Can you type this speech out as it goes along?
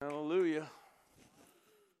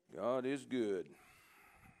God is good.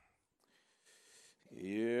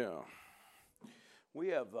 Yeah. We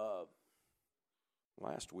have,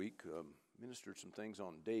 last week, ministered some things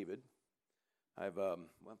on David. In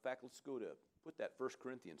fact, let's put that 1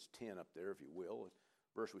 Corinthians 10 up there, if you will.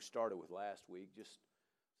 Verse we started with last week. Just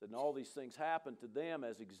said, and all these things happened to them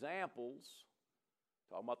as examples,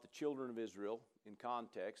 talking about the children of Israel in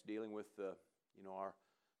context, dealing with,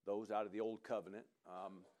 those out of the old covenant.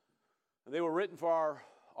 And they were written for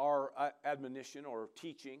our admonition or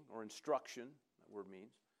teaching or instruction, that word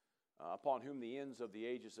means, upon whom the ends of the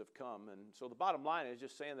ages have come. And so the bottom line is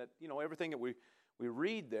just saying that, everything that we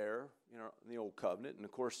read there, in the old covenant, and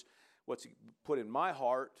of course, what's put in my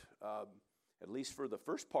heart, at least for the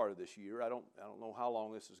first part of this year, I don't know how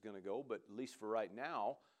long this is going to go, but at least for right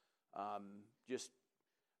now, just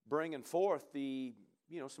bringing forth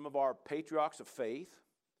some of our patriarchs of faith,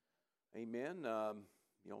 amen,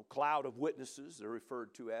 cloud of witnesses, they're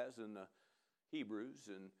referred to as in the Hebrews,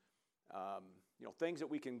 and, things that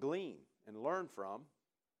we can glean and learn from,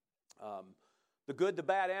 the good, the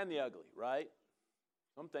bad, and the ugly, right?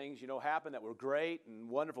 Some things, happen that were great and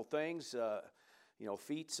wonderful things,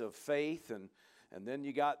 feats of faith, and then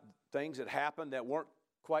you got things that happened that weren't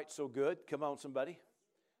quite so good. Come on, somebody.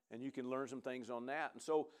 And you can learn some things on that. And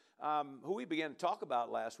so who we began to talk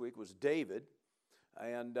about last week was David.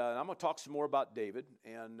 And I'm going to talk some more about David.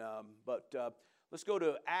 But let's go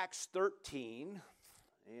to Acts 13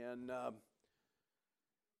 and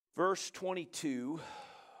verse 22.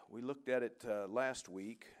 We looked at it last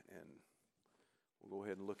week, and we'll go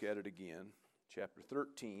ahead and look at it again. Chapter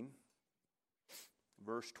 13,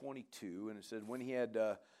 verse 22. And it said, when he had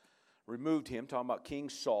removed him, talking about King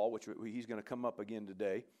Saul, which he's going to come up again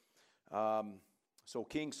today. So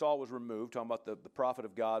King Saul was removed, talking about the prophet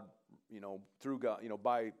of God, through God,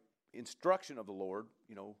 by instruction of the Lord,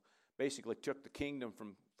 basically took the kingdom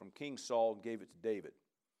from King Saul and gave it to David.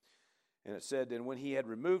 And it said, and when he had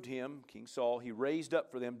removed him, King Saul, he raised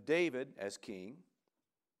up for them David as king,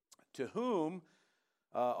 to whom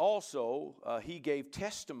also he gave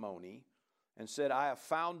testimony and said, I have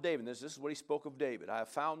found David. This is what he spoke of David. I have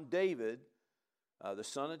found David, the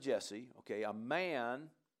son of Jesse, a man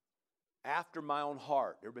after my own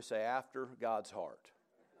heart. Everybody say, after God's heart.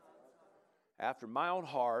 After my own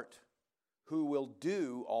heart, who will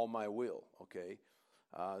do all my will,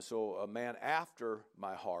 So a man after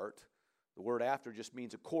my heart. The word after just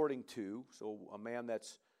means according to. So a man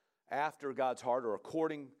that's after God's heart or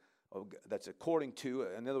that's according to.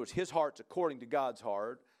 In other words, his heart's according to God's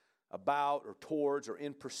heart, about or towards or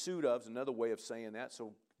in pursuit of is another way of saying that.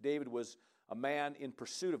 So David was a man in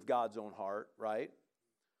pursuit of God's own heart, right?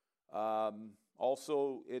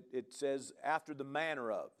 Also, it says after the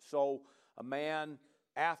manner of. So a man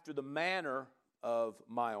after the manner of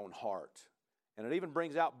my own heart. And it even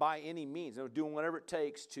brings out by any means. Doing whatever it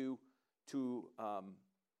takes to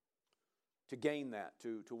gain that,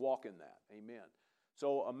 to walk in that. Amen.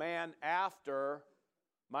 So a man after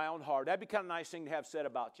my own heart. That'd be kind of a nice thing to have said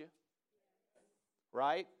about you.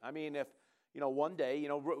 Right? I mean, if, one day,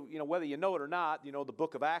 whether you know it or not, the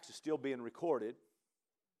book of Acts is still being recorded.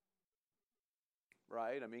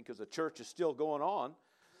 Right? I mean, because the church is still going on.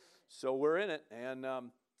 So we're in it. And,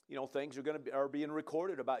 things are being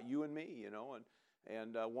recorded about you and me,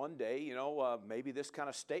 And one day, maybe this kind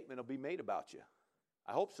of statement will be made about you.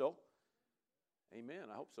 I hope so. Amen.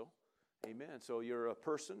 I hope so. Amen. So you're a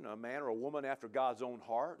person, a man or a woman after God's own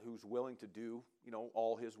heart who's willing to do,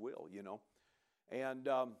 all his will, And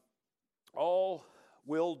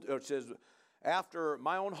it says, after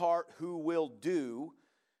my own heart, who will do,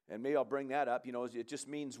 and maybe I'll bring that up, it just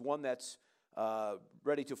means one that's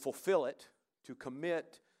ready to fulfill it, to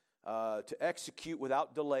commit, to execute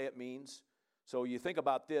without delay, it means. So you think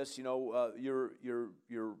about this, you're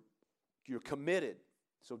committed.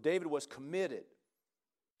 So David was committed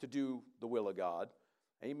to do the will of God.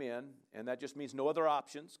 Amen. And that just means no other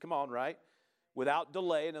options. Come on, right? Without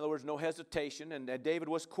delay. In other words, no hesitation. And David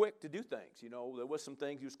was quick to do things. There was some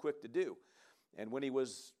things he was quick to do. And when he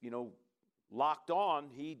was, locked on,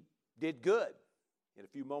 he did good. In a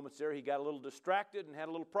few moments there, he got a little distracted and had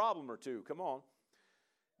a little problem or two. Come on.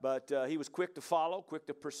 But he was quick to follow, quick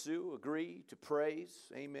to pursue, agree, to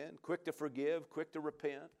praise. Amen. Quick to forgive, quick to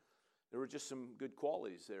repent. There were just some good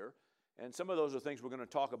qualities there. And some of those are things we're going to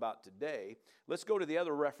talk about today. Let's go to the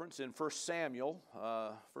other reference in 1 Samuel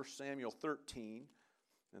 13.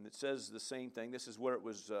 And it says the same thing. This is where it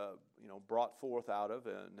was brought forth out of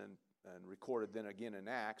and recorded then again in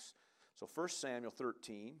Acts. So 1 Samuel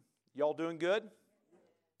 13. Y'all doing good?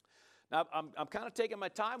 Now, I'm kind of taking my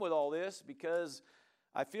time with all this because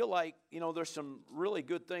I feel like, there's some really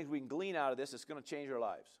good things we can glean out of this that's going to change our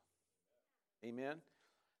lives. Amen.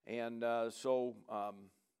 And I'm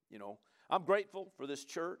grateful for this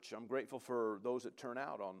church. I'm grateful for those that turn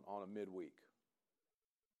out on a midweek.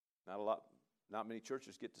 Not many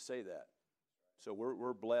churches get to say that. So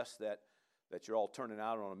we're blessed that you're all turning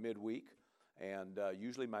out on a midweek. And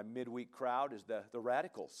usually my midweek crowd is the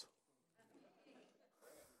radicals.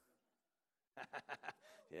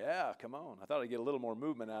 Yeah, come on. I thought I'd get a little more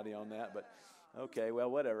movement out of you on that, but okay, well,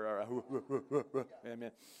 whatever. All right.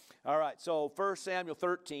 Amen. All right, so 1 Samuel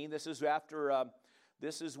 13, this is after,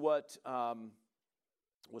 this is what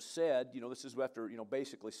was said. This is after,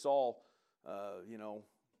 basically Saul,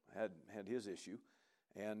 had his issue.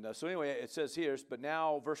 And so anyway, it says here, but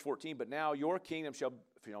now, verse 14, but now your kingdom shall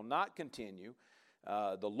not continue.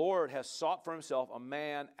 The Lord has sought for himself a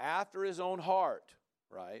man after his own heart,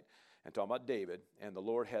 right? And talking about David, and the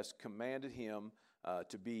Lord has commanded him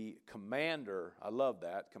to be commander. I love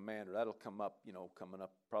that, commander. That'll come up, coming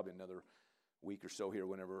up probably another week or so here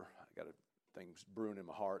whenever I got things brewing in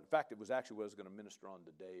my heart. In fact, it was actually what I was going to minister on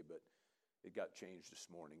today, but it got changed this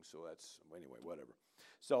morning, so anyway, whatever.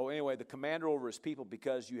 So anyway, the commander over his people,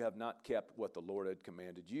 because you have not kept what the Lord had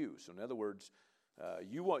commanded you. So in other words,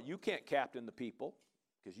 you can't captain the people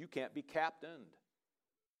because you can't be captained.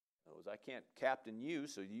 In other words, I can't captain you,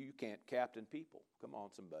 so you can't captain people. Come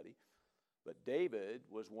on, somebody. But David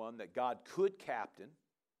was one that God could captain,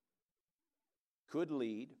 could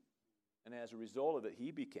lead, and as a result of it,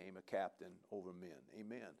 he became a captain over men.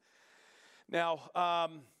 Amen. Now,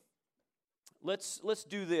 let's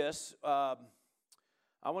do this. I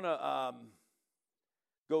want to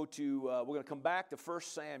go to. We're going to come back to 1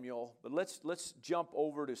 Samuel, but let's jump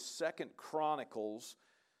over to 2 Chronicles.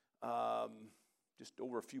 Just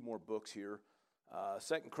over a few more books here.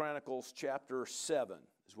 2 Chronicles chapter 7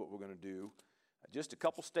 is what we're going to do. Just a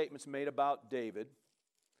couple statements made about David,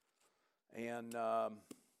 and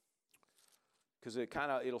because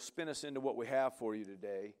it'll spin us into what we have for you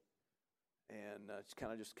today, and it's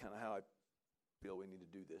kind of how I feel we need to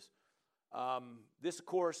do this. This, of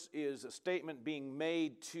course, is a statement being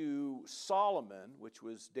made to Solomon, which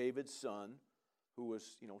was David's son, who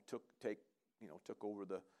was took over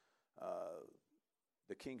the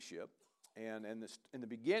kingship. And in the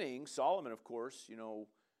beginning, Solomon, of course,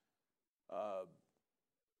 was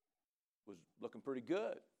looking pretty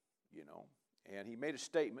good, and he made a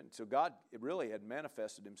statement. So God really had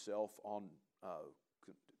manifested himself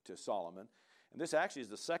to Solomon. And this actually is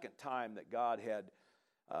the second time that God had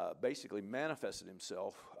basically manifested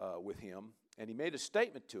himself with him. And he made a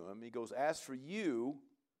statement to him. He goes, as for you,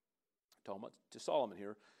 talking about to Solomon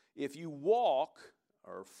here, if you walk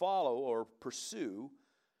or follow or pursue,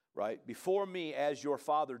 right, before me as your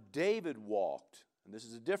father David walked, and this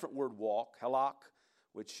is a different word, walk, halak,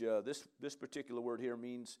 which this particular word here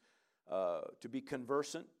means to be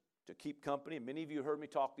conversant, to keep company. And many of you heard me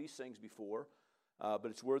talk these things before, but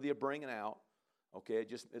it's worthy of bringing out. Okay,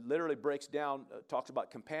 it literally breaks down, talks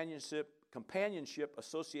about companionship,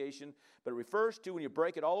 association, but it refers to, when you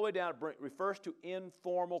break it all the way down, it refers to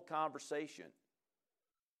informal conversation.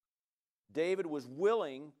 David was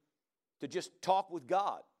willing to just talk with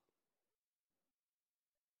God.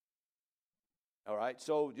 All right,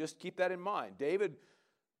 so just keep that in mind. David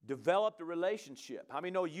developed a relationship. How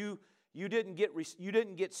many know you didn't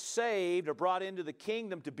get saved or brought into the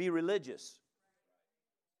kingdom to be religious?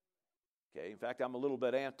 Okay, in fact, I'm a little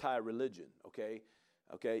bit anti-religion, okay?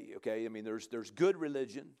 I mean, there's good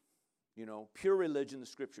religion, pure religion, the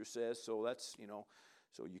Scripture says, so that's,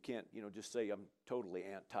 so you can't, just say I'm totally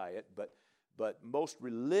anti it, but most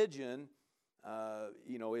religion,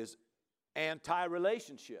 is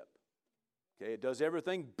anti-relationship, okay? It does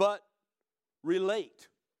everything but relate,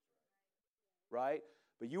 right?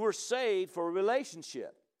 But you were saved for a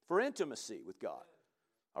relationship, for intimacy with God,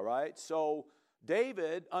 all right? So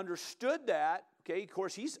David understood that. Okay, of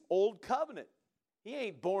course, he's old covenant. He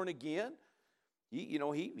ain't born again.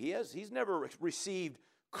 He's never received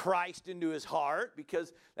Christ into his heart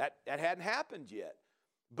because that hadn't happened yet.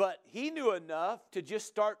 But he knew enough to just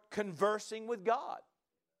start conversing with God.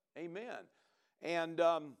 Amen. And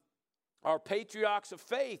our patriarchs of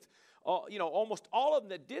faith, almost all of them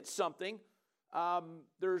that did something,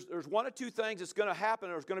 there's one or two things that's going to happen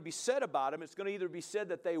or is going to be said about them. It's going to either be said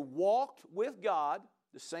that they walked with God,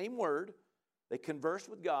 the same word, they conversed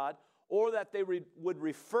with God, or that they would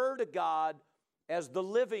refer to God as the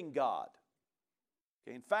living God.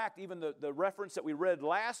 Okay, in fact, even the reference that we read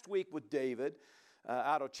last week with David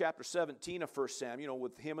out of chapter 17 of 1 Samuel,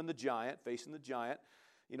 with him and the giant, facing the giant,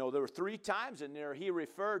 there were 3 times in there he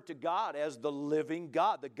referred to God as the living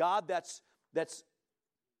God, the God that's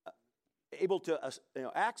able to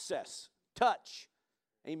access, touch,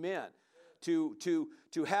 amen, to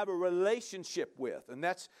have a relationship with. And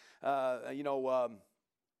that's, for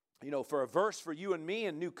a verse for you and me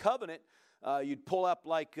in New Covenant, you'd pull up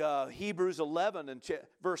like Hebrews 11 and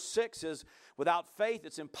verse 6 is, without faith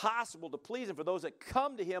it's impossible to please Him, for those that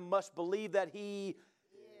come to Him must believe that He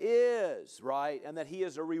is, right? And that He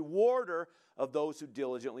is a rewarder of those who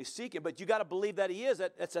diligently seek Him. But you got to believe that He is.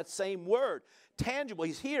 That's that same word. Tangible.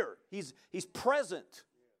 He's here. He's present.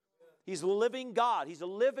 He's a living God. He's a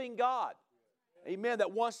living God. Amen.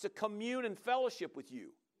 That wants to commune and fellowship with you.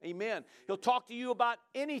 Amen. He'll talk to you about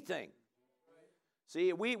anything.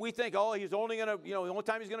 See, we think, oh, He's only going to, the only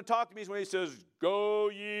time He's going to talk to me is when He says, go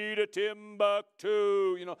ye to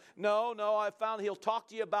Timbuktu. No, I found He'll talk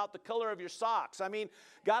to you about the color of your socks. I mean,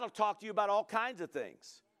 God will talk to you about all kinds of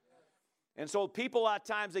things. And so people, a lot of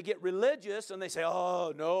times, they get religious and they say,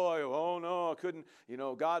 oh, no, I couldn't,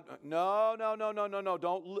 God, no.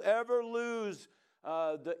 Don't ever lose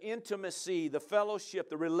the intimacy, the fellowship,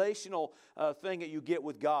 the relational thing that you get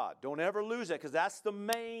with God. Don't ever lose that, because that's the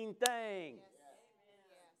main thing.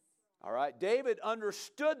 All right, David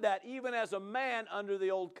understood that even as a man under the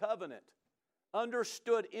old covenant.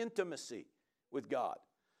 Understood intimacy with God.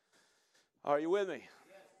 Are you with me? Yes.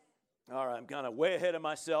 All right, I'm kind of way ahead of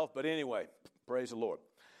myself, but anyway, praise the Lord.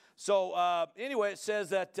 So anyway, it says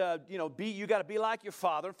that, you got to be like your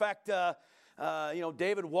father. In fact,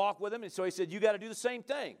 David walked with him, and so he said, you got to do the same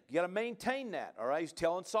thing. You got to maintain that, all right? He's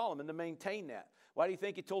telling Solomon to maintain that. Why do you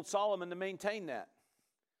think he told Solomon to maintain that?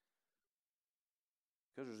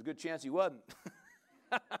 Because there's a good chance he wasn't.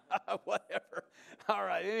 Whatever. All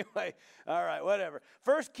right, anyway. All right, whatever.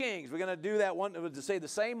 1 Kings, we're going to do that one, to say the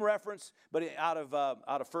same reference, but out of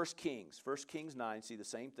 1 Kings. 1 Kings 9, see the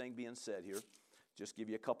same thing being said here. Just give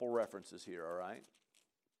you a couple references here, all right?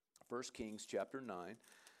 1 Kings chapter 9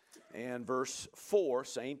 and verse 4,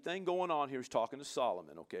 same thing going on here. He's talking to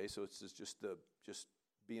Solomon, okay? So it's just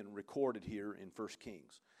being recorded here in 1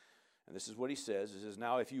 Kings. And this is what he says. He says,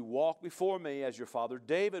 now if you walk before me as your father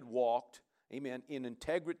David walked, amen, in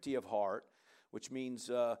integrity of heart, which means,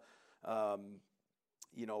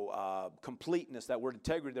 completeness. That word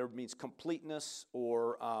integrity there means completeness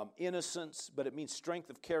or innocence, but it means strength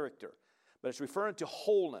of character. But it's referring to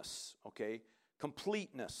wholeness, okay,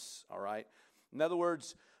 completeness, all right? In other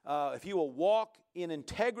words, if you will walk in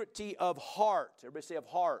integrity of heart, everybody say of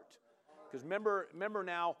heart. Because remember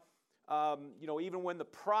now, even when the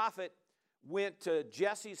prophet went to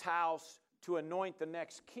Jesse's house to anoint the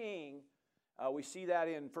next king, we see that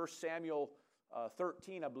in 1 Samuel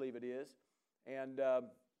 13, I believe it is. And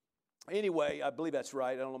anyway, I believe that's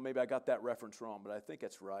right. I don't know, maybe I got that reference wrong, but I think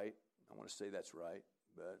that's right. I want to say that's right.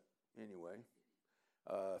 But anyway,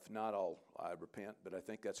 if not, I repent, but I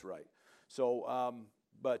think that's right. So,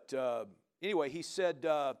 anyway, he said,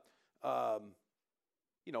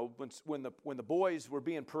 when the boys were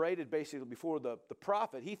being paraded basically before the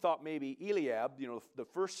prophet, he thought maybe Eliab, the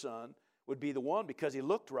first son, would be the one because he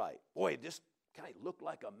looked right. Boy, it just kind of looked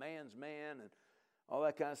like a man's man and all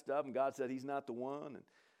that kind of stuff. And God said he's not the one. And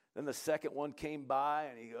then the second one came by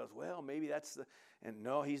and he goes, well, maybe that's and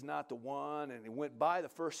no, he's not the one. And he went by the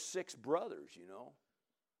first 6 brothers,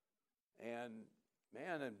 And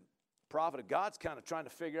man, and prophet of God's kind of trying to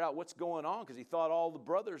figure out what's going on because he thought all the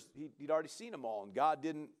brothers, he'd already seen them all, and God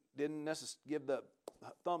didn't necessarily give the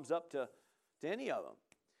thumbs up to any of them.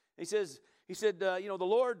 He said, the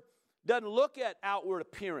Lord doesn't look at outward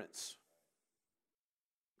appearance.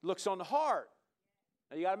 He looks on the heart.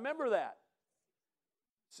 Now you got to remember that.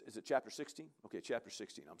 Is it chapter 16? Okay, chapter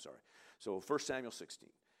 16, I'm sorry. So 1 Samuel 16.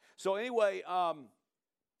 So anyway,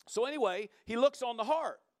 he looks on the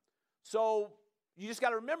heart. So you just got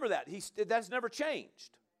to remember that. That's never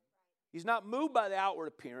changed. He's not moved by the outward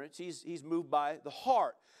appearance. He's moved by the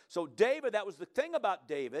heart. So David, that was the thing about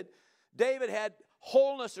David. David had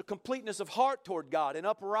wholeness or completeness of heart toward God and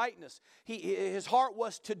uprightness. His heart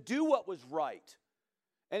was to do what was right.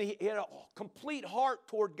 And he had a complete heart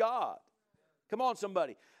toward God. Come on,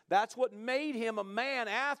 somebody. That's what made him a man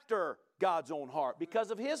after God's own heart,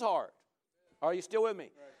 because of his heart. Are you still with me?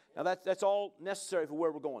 Now that's all necessary for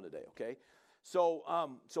where we're going today, okay? So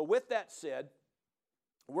with that said,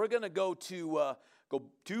 we're going to go to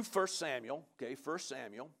 1 Samuel, okay, 1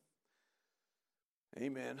 Samuel.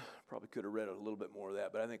 Amen. Probably could have read a little bit more of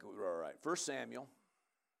that, but I think we were all right. 1 Samuel.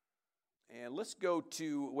 And let's go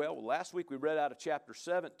to, last week we read out of chapter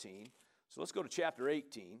 17, so let's go to chapter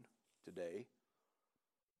 18 today.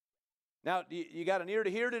 Now, you got an ear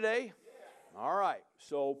to hear today? Yeah. All right,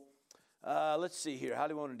 so let's see here. How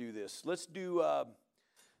do we want to do this? Let's do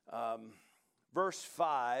verse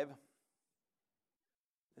 5.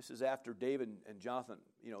 This is after David and Jonathan.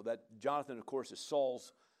 That Jonathan, of course, is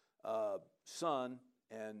Saul's son,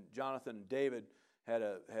 and Jonathan and David had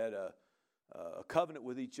a covenant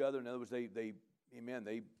with each other. In other words, they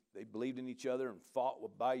believed in each other and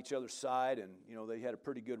fought by each other's side, and they had a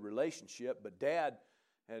pretty good relationship. But Dad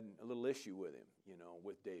had a little issue with him,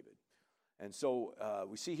 with David. And so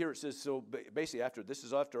we see here it says, so basically after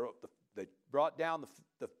they brought down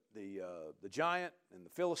the giant and the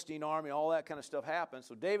Philistine army, all that kind of stuff happened.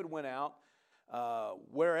 So David went out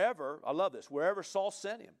wherever, I love this, wherever Saul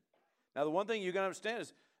sent him. Now the one thing you're going to understand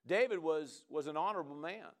is David was an honorable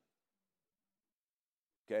man.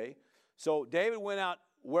 Okay? So David went out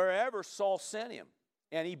wherever Saul sent him.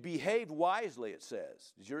 And he behaved wisely, it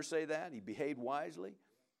says. Did yours say that? He behaved wisely?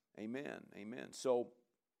 Amen. Amen. So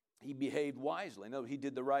he behaved wisely. No, he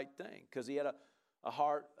did the right thing because he had a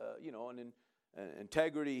heart, an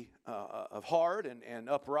integrity of heart and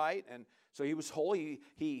upright. And so he was holy.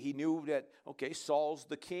 He knew that, okay, Saul's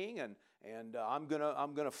the king, and I'm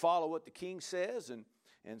gonna follow what the king says.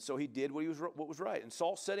 And so he did what was right. And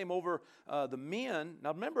Saul set him over the men.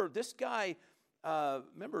 Now remember, this guy.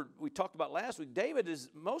 Remember we talked about last week. David is,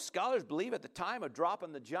 most scholars believe, at the time of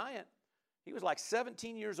dropping the giant, he was like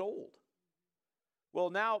 17 years old. Well,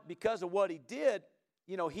 now because of what he did,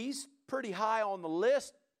 he's pretty high on the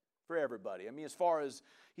list for everybody. I mean, as far as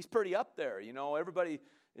he's pretty up there. Everybody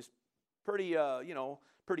is pretty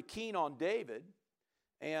keen on David,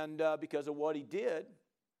 and because of what he did.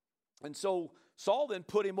 And so Saul then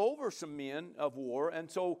put him over some men of war, and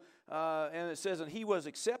so and it says, and he was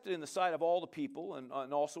accepted in the sight of all the people, and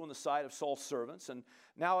also in the sight of Saul's servants. And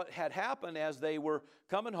now it had happened as they were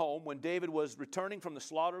coming home, when David was returning from the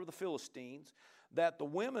slaughter of the Philistines, that the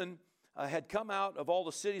women had come out of all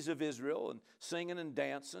the cities of Israel and singing and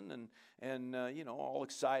dancing and all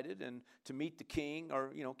excited and to meet the king,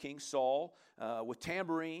 or King Saul, with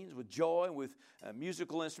tambourines, with joy, with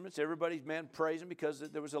musical instruments. Everybody's, man, praising because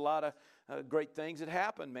there was a lot of great things that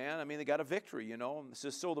happened, man. I mean, they got a victory, And it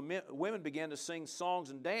says, so the women began to sing songs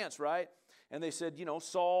and dance, right? And they said,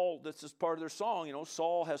 Saul, this is part of their song,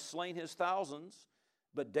 Saul has slain his thousands,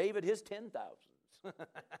 but David his 10,000s.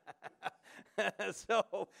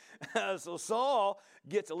 So Saul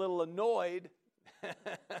gets a little annoyed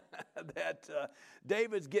that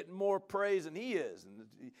David's getting more praise than he is. And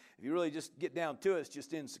if you really just get down to it, it's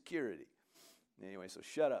just insecurity. Anyway, so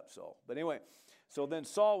shut up, Saul. But anyway, so then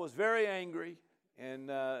Saul was very angry, and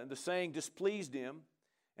the saying displeased him.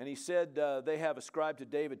 And he said, they have ascribed to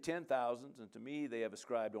David 10,000s, and to me they have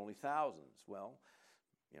ascribed only thousands. Well,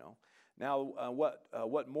 now,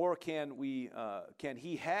 what more can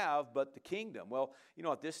he have but the kingdom? Well,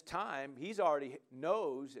 at this time, he's already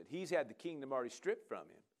knows that he's had the kingdom already stripped from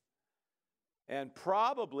him, and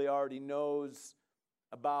probably already knows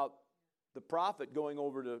about the prophet going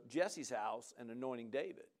over to Jesse's house and anointing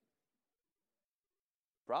David.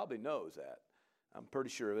 Probably knows that. I'm pretty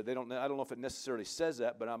sure of it. I don't know if it necessarily says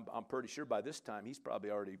that, but I'm pretty sure by this time he's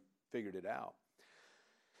probably already figured it out.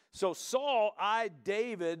 So Saul eyed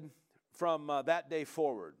David from that day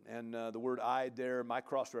forward. And the word eyed there, my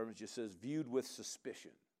cross-reference just says viewed with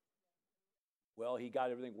suspicion. Well, he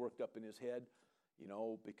got everything worked up in his head,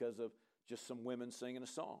 because of just some women singing a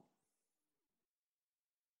song.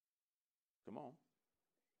 Come on.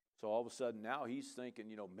 So all of a sudden now he's thinking,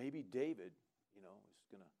 maybe David, is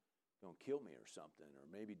going to kill me or something. Or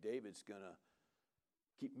maybe David's going to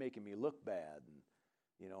keep making me look bad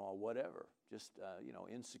and, or whatever. Just,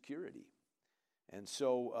 insecurity. And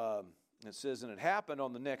so it says, and it happened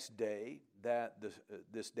on the next day that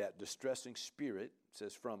that distressing spirit, it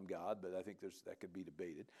says from God, but I think that could be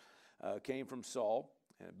debated, came from Saul.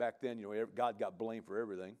 And back then, God got blamed for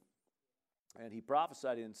everything. And he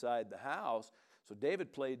prophesied inside the house. So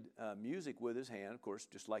David played music with his hand, of course,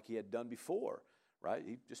 just like he had done before, right?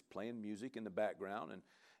 He just playing music in the background,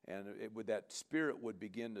 and that spirit would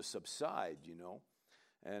begin to subside,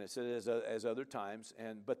 And it says as other times,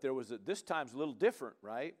 but there was this time's a little different,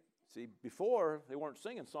 right? See, before they weren't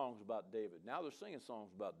singing songs about David. Now they're singing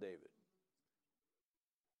songs about David.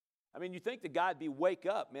 I mean, you think the God'd be wake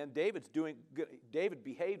up, man? David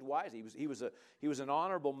behaved wisely. He was an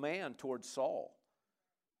honorable man towards Saul.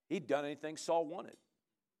 He'd done anything Saul wanted.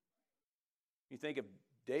 You think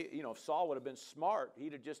if Saul would have been smart,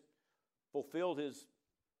 he'd have just fulfilled his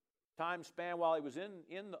time span while he was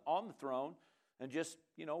on the throne. And just,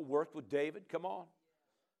 worked with David. Come on.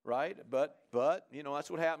 Right? But that's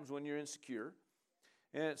what happens when you're insecure.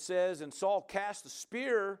 And it says, and Saul cast the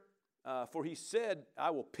spear, for he said, I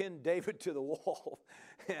will pin David to the wall.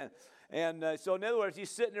 and so in other words, he's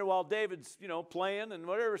sitting there while David's, playing and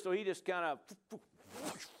whatever. So he just kind of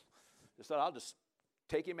just thought, I'll just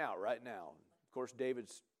take him out right now. Of course,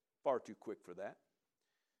 David's far too quick for that.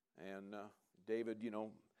 And David,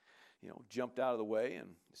 jumped out of the way and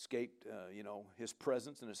escaped, his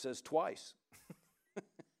presence. And it says twice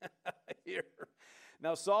here.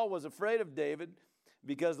 Now, Saul was afraid of David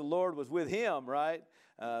because the Lord was with him, right?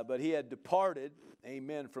 But he had departed,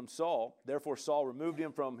 amen, from Saul. Therefore, Saul removed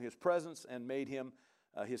him from his presence and made him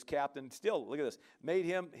his captain. Still, look at this. Made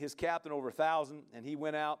him his captain over 1,000. And he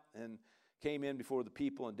went out and came in before the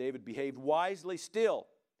people. And David behaved wisely still,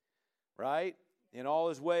 right? In all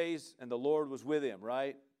his ways. And the Lord was with him,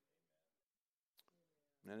 right?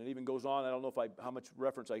 And it even goes on. I don't know how much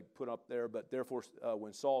reference I put up there, but therefore,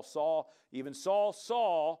 when Saul saw, even Saul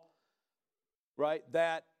saw, right,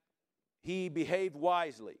 that he behaved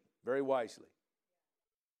wisely, very wisely.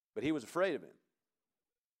 But he was afraid of him.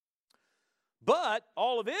 But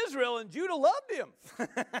all of Israel and Judah loved him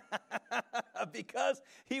because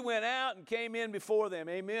he went out and came in before them.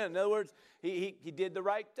 Amen. In other words, he did the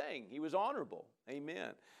right thing. He was honorable.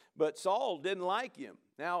 Amen. But Saul didn't like him.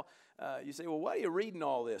 Now, you say, well, why are you reading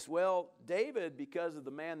all this? Well, David, because of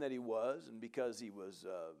the man that he was, and because he was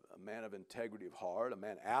a man of integrity of heart, a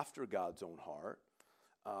man after God's own heart,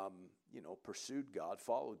 pursued God,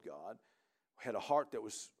 followed God, had a heart that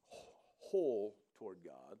was whole toward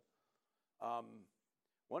God.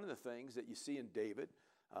 One of the things that you see in David,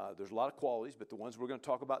 there's a lot of qualities, but the ones we're going to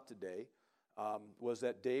talk about today, was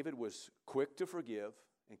that David was quick to forgive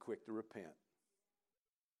and quick to repent.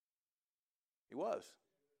 He was.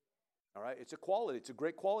 All right, it's a quality. It's a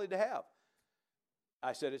great quality to have.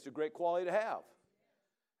 I said it's a great quality to have.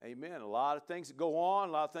 Amen. A lot of things that go on,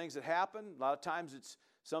 a lot of things that happen. A lot of times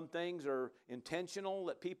some things are intentional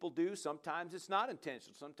that people do. Sometimes it's not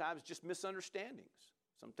intentional. Sometimes it's just misunderstandings.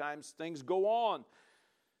 Sometimes things go on.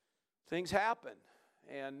 Things happen.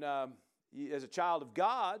 And as a child of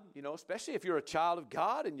God, especially if you're a child of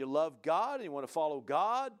God and you love God and you want to follow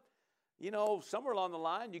God, somewhere along the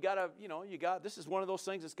line, this is one of those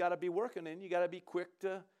things that's got to be working in. You got to be quick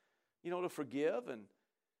to, to forgive and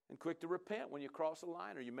quick to repent when you cross a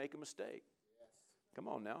line or you make a mistake. Yes. Come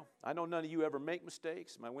on now. I know none of you ever make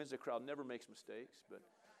mistakes. My Wednesday crowd never makes mistakes,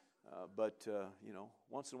 but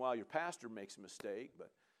once in a while your pastor makes a mistake,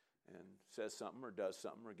 and says something or does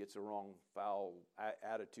something or gets a wrong, foul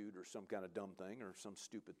attitude or some kind of dumb thing or some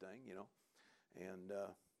stupid thing, and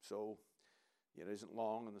so. It isn't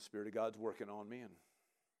long, and the Spirit of God's working on me, and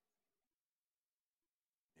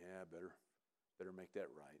better make that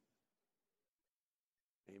right.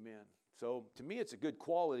 Amen. So to me, it's a good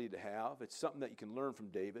quality to have. It's something that you can learn from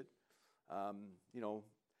David.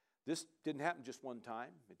 This didn't happen just one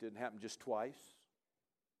time. It didn't happen just twice.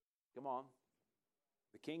 Come on.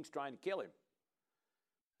 The king's trying to kill him.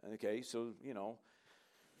 Okay, so,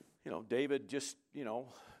 David just,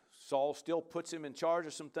 Saul still puts him in charge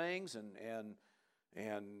of some things, and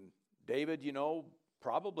David,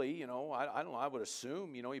 probably, I don't know, I would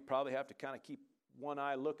assume, he'd probably have to kind of keep one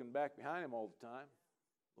eye looking back behind him all the time,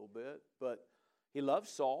 a little bit. But he loved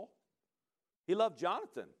Saul. He loved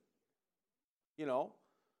Jonathan.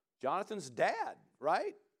 Jonathan's dad,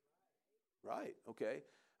 right? Right, okay.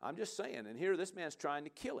 I'm just saying, and here this man's trying to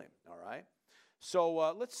kill him, all right?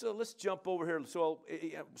 So let's jump over here. So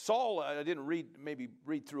Saul, I didn't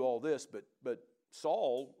read through all this, but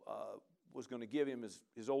Saul was going to give him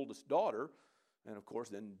his oldest daughter, and of course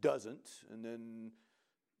then doesn't, and then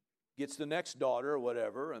gets the next daughter or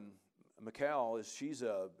whatever, and Michal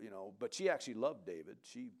but she actually loved David.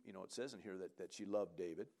 She, it says in here that she loved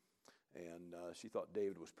David, and she thought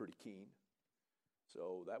David was pretty keen.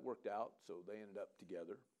 So that worked out. So they ended up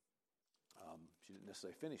together. She didn't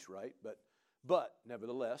necessarily finish right, but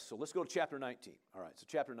nevertheless. So let's go to chapter 19. All right, so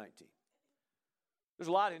chapter 19. There's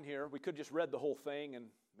a lot in here. We could just read the whole thing and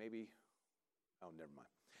maybe, never mind.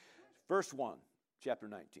 Verse 1, chapter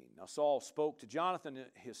 19. Now Saul spoke to Jonathan,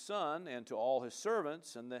 his son, and to all his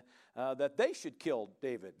servants, and that they should kill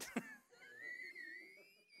David.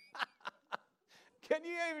 Can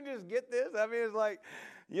you even just get this? I mean, it's like,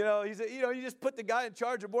 he said, you just put the guy in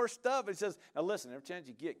charge of more stuff. And he says, now listen, every chance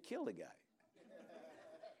you get, kill the guy.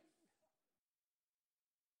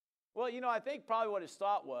 Well, I think probably what his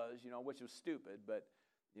thought was, which was stupid, but,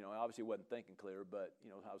 obviously wasn't thinking clear. But,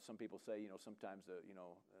 how some people say, sometimes,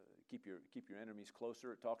 keep your enemies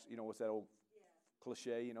closer. It talks, what's that old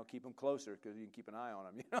cliche, keep them closer because you can keep an eye on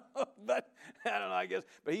them, But, I don't know, I guess.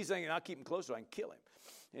 But he's saying, I'll keep him closer, I can kill him.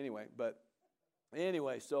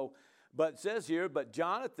 Anyway, so, but it says here, but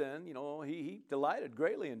Jonathan, he delighted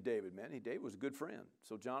greatly in David, man. David was a good friend.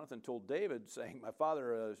 So Jonathan told David, saying, my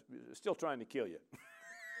father is still trying to kill you.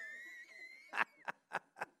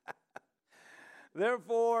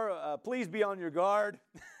 Therefore, please be on your guard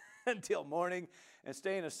until morning, and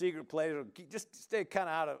stay in a secret place. Or just stay kind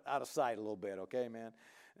of out of sight a little bit, okay, man?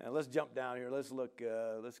 Let's jump down here. Let's look.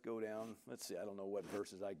 Let's go down. Let's see. I don't know what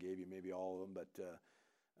verses I gave you. Maybe all of them, but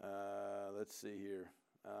let's see here.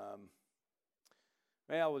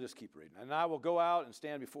 Well, we'll just keep reading. And I will go out and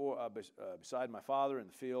stand beside my father in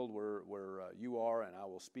the field where you are, and I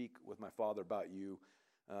will speak with my father about you.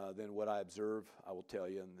 Then what I observe, I will tell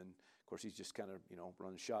you. And then, of course, he's just kind of,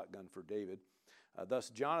 running shotgun for David. Thus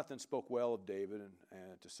Jonathan spoke well of David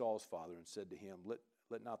and to Saul's father and said to him,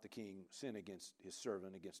 Let not the king sin against his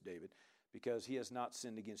servant, against David, because he has not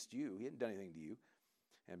sinned against you. He hasn't done anything to you.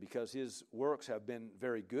 And because his works have been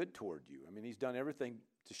very good toward you. I mean, he's done everything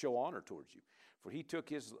to show honor towards you. For he took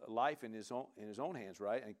his life in his own hands,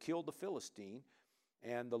 right, and killed the Philistine.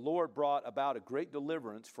 And the Lord brought about a great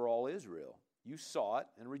deliverance for all Israel. You saw it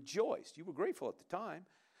and rejoiced. You were grateful at the time.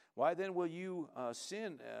 Why then will you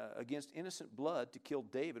sin against innocent blood to kill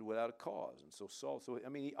David without a cause? And so Saul,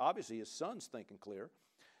 obviously his son's thinking clear.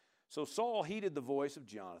 So Saul heeded the voice of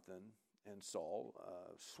Jonathan, and Saul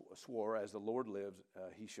swore, as the Lord lives,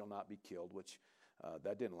 he shall not be killed, which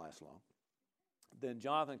that didn't last long. Then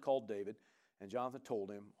Jonathan called David, and Jonathan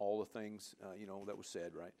told him all the things, that was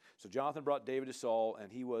said, right? So Jonathan brought David to Saul,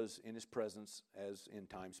 and he was in his presence as in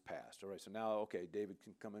times past. All right, so now, okay, David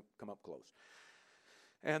can come up close.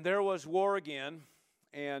 And there was war again,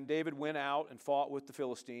 and David went out and fought with the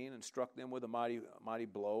Philistine and struck them with a mighty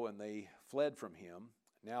blow, and they fled from him.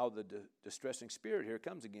 Now the distressing spirit here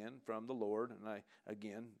comes again from the Lord, and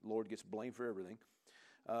the Lord gets blamed for everything.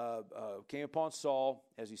 Came upon Saul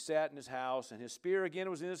as he sat in his house, and his spear again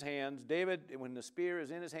was in his hands. David, when the spear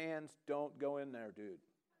is in his hands, don't go in there, dude.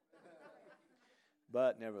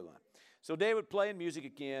 But never mind. So David playing music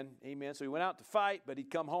again, amen. So he went out to fight, but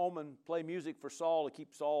he'd come home and play music for Saul to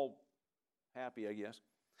keep Saul happy, I guess.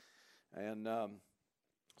 And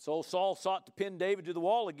so Saul sought to pin David to the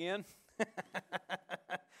wall again.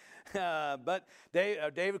 But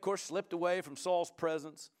David, of course, slipped away from Saul's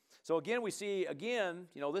presence. So again, we see,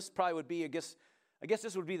 this probably would be, I guess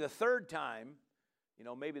this would be the third time,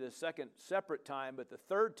 maybe the second separate time, but the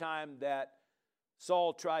third time that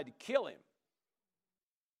Saul tried to kill him.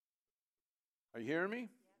 Are you hearing me?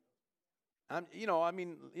 After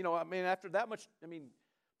that much,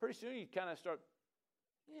 pretty soon you kind of start,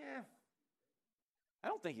 I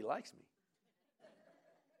don't think he likes me.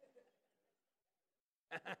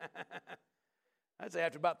 I'd say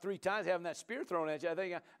after about 3 times having that spear thrown at you, I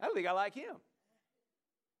don't think I like him.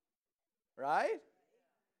 Right?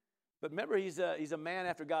 But remember, he's a man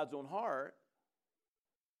after God's own heart.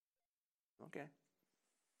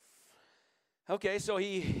 Okay, so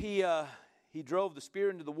he drove the spear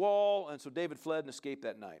into the wall, and so David fled and escaped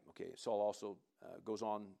that night. Okay, Saul also goes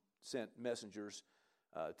on, sent messengers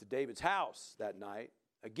to David's house that night.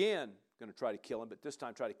 Again, going to try to kill him, but this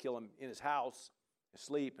time try to kill him in his house,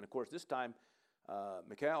 asleep. And of course, this time,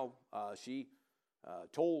 Michal, she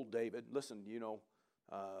told David, listen, you're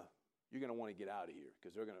going to want to get out of here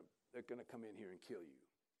because they're going to come in here and kill you.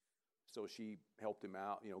 So she helped him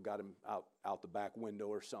out, got him out the back window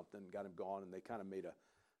or something, got him gone, and they kind of made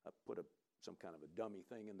put some kind of a dummy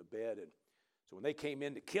thing in the bed. And so when they came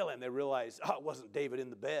in to kill him, they realized, it wasn't David in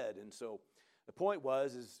the bed. And so the point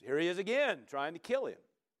is here he is again, trying to kill him.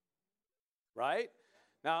 Right?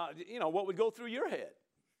 Now, what would go through your head?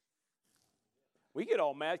 We get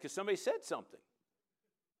all mad because somebody said something.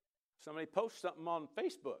 Somebody posted something on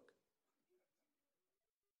Facebook.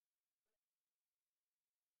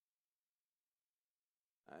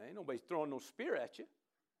 Ain't nobody throwing no spear at you.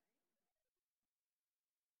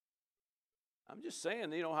 I'm just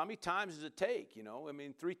saying, how many times does it take?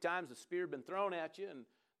 3 times the spear been thrown at you, and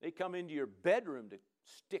they come into your bedroom to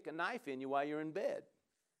stick a knife in you while you're in bed.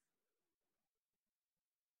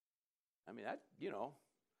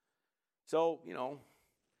 So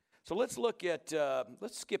let's look at,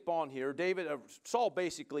 let's skip on here. Saul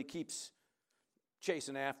basically keeps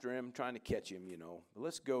chasing after him, trying to catch him, But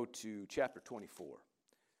let's go to chapter 24.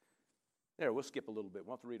 There, we'll skip a little bit.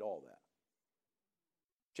 We'll have to read all that.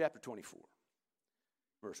 Chapter 24,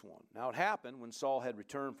 verse 1. Now it happened when Saul had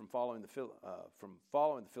returned from following the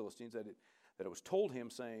Philistines that it was told him,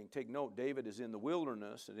 saying, take note, David is in the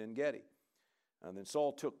wilderness at En-Gedi. And then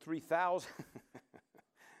Saul took 3,000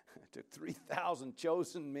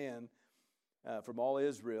 chosen men from all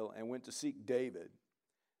Israel and went to seek David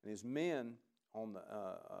and his men on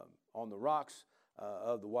the rocks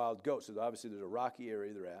of the wild goats. So obviously there's a rocky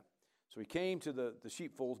area they're at. So he came to the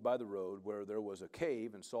sheepfolds by the road where there was a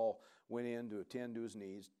cave, and Saul went in to attend to his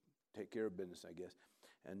needs, take care of business, I guess.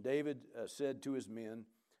 And David said to his men,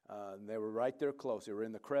 and they were right there close. They were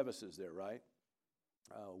in the crevices there, right?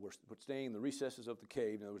 were staying in the recesses of the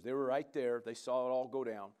cave. In other words, they were right there. They saw it all go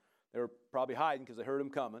down. They were probably hiding because they heard him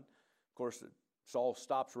coming. Of course, Saul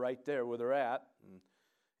stops right there where they're at. And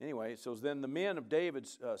anyway, so then the men of David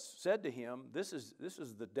said to him, This is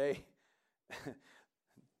the day.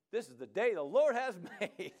 This is the day the Lord has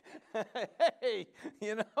made. Hey,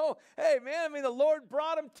 hey, man, I mean, the Lord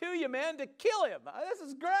brought him to you, man, to kill him. This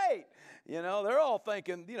is great. They're all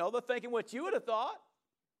thinking, they're thinking what you would have thought.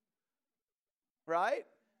 Right?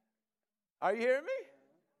 Are you hearing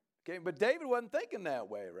me? Okay, but David wasn't thinking that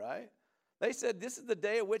way, right? They said, this is the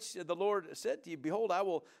day at which the Lord said to you, behold, I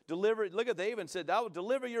will deliver, look at David and said, I will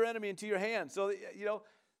deliver your enemy into your hand. So,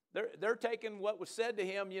 they're taking what was said to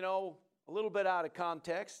him, a little bit out of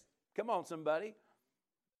context. Come on, somebody.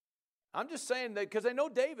 I'm just saying that because they know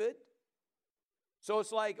David. So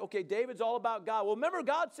it's like, okay, David's all about God. Well, remember,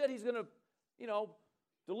 God said he's going to,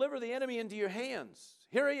 deliver the enemy into your hands.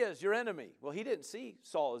 Here he is, your enemy. Well, he didn't see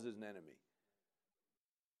Saul as his enemy.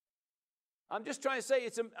 I'm just trying to say,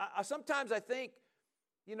 sometimes I think,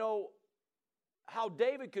 how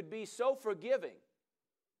David could be so forgiving.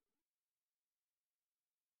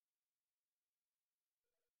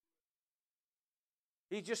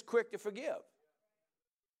 He's just quick to forgive.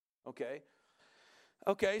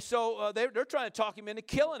 Okay, so they're trying to talk him into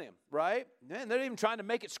killing him, right? And they're even trying to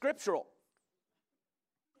make it scriptural.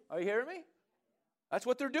 Are you hearing me? That's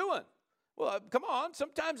what they're doing. Well, come on.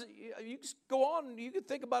 Sometimes you just go on and you can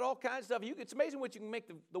think about all kinds of stuff. It's amazing what you can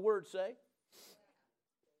make the word say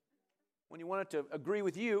when you want it to agree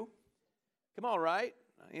with you. Come on, right?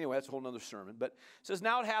 Anyway, that's a whole other sermon. But it says,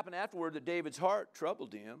 now it happened afterward that David's heart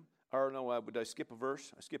troubled him. Or no, did I skip a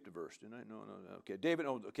verse? I skipped a verse, didn't I? No. Okay,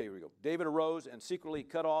 okay, here we go. David arose and secretly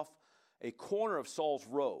cut off a corner of Saul's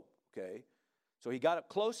robe. Okay, so he got up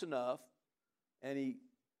close enough, and he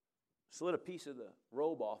slid a piece of the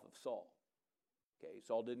robe off of Saul. Okay,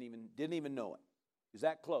 Saul didn't even know it. He was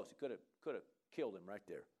that close. He could have killed him right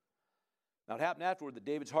there. Now it happened afterward that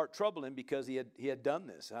David's heart troubled him because he had done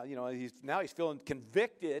this. He's feeling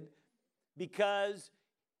convicted because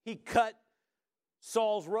he cut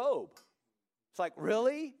Saul's robe. It's like,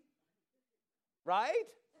 really? Right?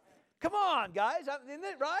 Come on, guys. Isn't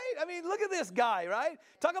it right? I mean, look at this guy, right?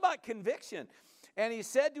 Talk about conviction. And he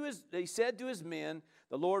said to his men,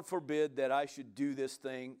 the Lord forbid that I should do this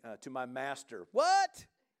thing to my master. What?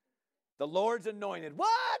 The Lord's anointed.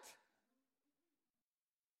 What?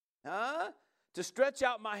 Huh? To stretch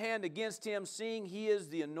out my hand against him, seeing he is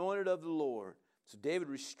the anointed of the Lord. So David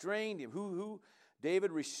restrained him. Who?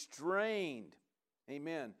 David restrained,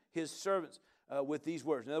 amen, his servants with these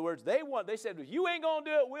words. In other words, they said, if you ain't going to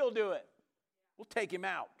do it, we'll do it. We'll take him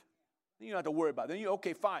out. You don't have to worry about it.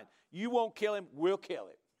 Okay, fine. You won't kill him, we'll kill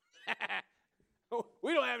him.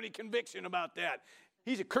 We don't have any conviction about that.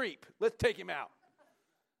 He's a creep. Let's take him out.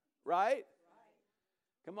 Right?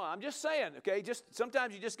 Come on, I'm just saying, okay? Just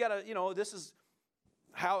sometimes you just got to, this is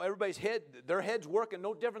how everybody's their head's working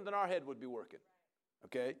no different than our head would be working.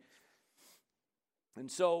 Okay?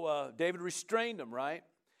 And so David restrained them, right?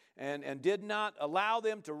 And did not allow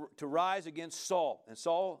them to rise against Saul. And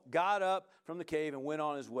Saul got up from the cave and went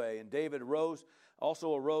on his way. And David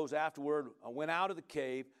also arose afterward, went out of the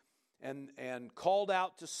cave and called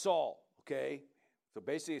out to Saul, okay? So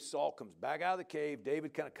basically Saul comes back out of the cave.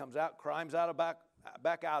 David kind of comes out, climbs out of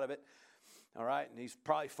back out of it, all right? And he's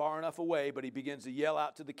probably far enough away, but he begins to yell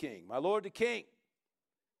out to the king, my lord the king.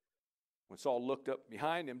 When Saul looked up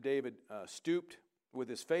behind him, David stooped with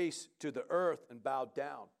his face to the earth and bowed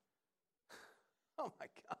down. Oh my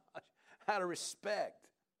gosh, out of respect,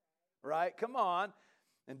 right? Come on.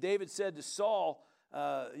 And David said to Saul,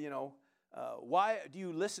 why do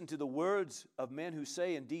you listen to the words of men who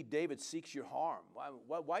say, indeed, David seeks your harm?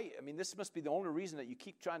 Why? I mean, this must be the only reason that you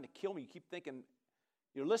keep trying to kill me. You keep thinking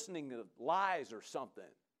you're listening to lies or something.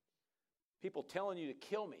 People telling you to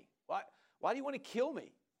kill me. Why do you want to kill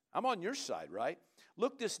me? I'm on your side, right?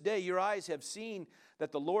 Look, this day your eyes have seen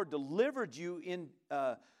that the Lord delivered you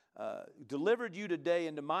today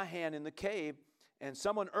into my hand in the cave, and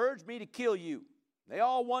someone urged me to kill you. They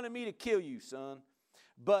all wanted me to kill you, son.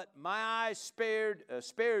 But my eyes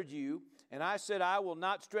spared you, and I said, I will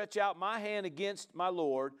not stretch out my hand against my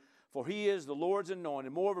Lord, for he is the Lord's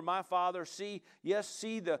anointed. Moreover, my father, see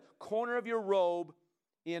the corner of your robe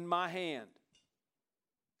in my hand.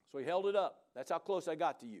 So he held it up. That's how close I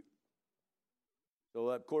got to you. So,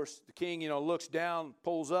 of course, the king, looks down,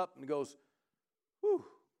 pulls up, and goes, whew,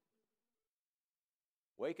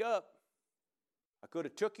 wake up. I could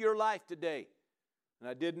have took your life today, and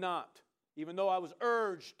I did not, even though I was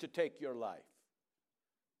urged to take your life.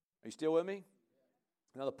 Are you still with me?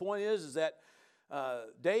 Now, the point is that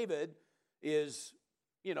David is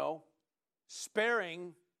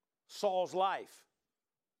sparing Saul's life.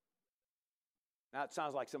 Now it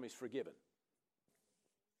sounds like somebody's forgiven.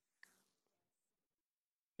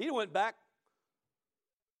 He went back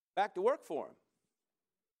to work for him.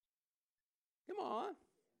 Come on.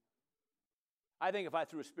 I think if I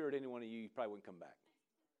threw a spear at any one of you, you probably wouldn't come back.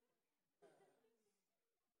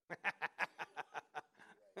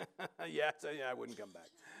 Yeah, I wouldn't come back.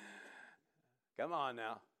 Come on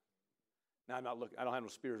now. Now I'm not looking. I don't have no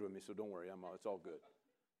spears with me, so don't worry. It's all good.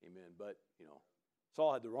 Amen. But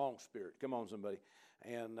Saul had the wrong spirit. Come on, somebody.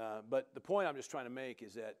 And but the point I'm just trying to make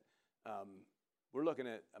is that we're looking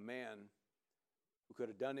at a man who could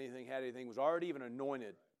have done anything, had anything, was already even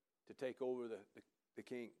anointed to take over the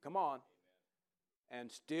king. Come on. And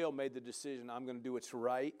still made the decision, I'm going to do what's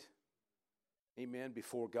right. Amen.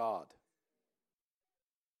 Before God.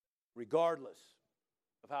 Regardless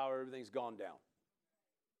of how everything's gone down.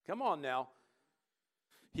 Come on now.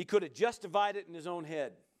 He could have justified it in his own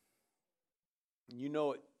head. You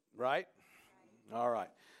know it, right? All right.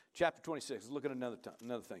 Chapter 26. Let's look at another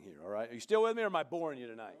thing here, all right? Are you still with me or am I boring you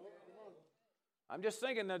tonight? I'm just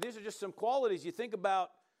thinking, now these are just some qualities. You think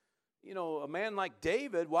about, a man like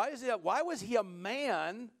David. Why was he a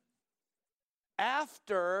man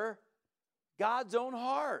after God's own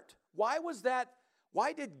heart? Why was that?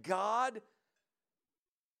 Why did God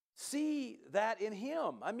see that in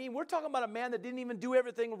him? I mean, we're talking about a man that didn't even do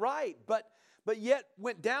everything right, but yet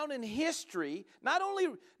went down in history, not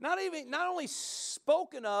only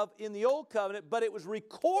spoken of in the old covenant, but it was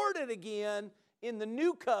recorded again in the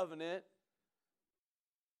new covenant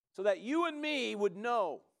so that you and me would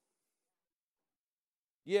know.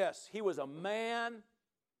 Yes, he was a man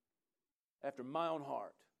after my own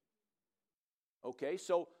heart. Okay,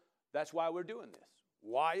 so that's why we're doing this.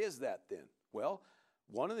 Why is that then? Well,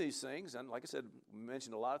 one of these things, and like I said, we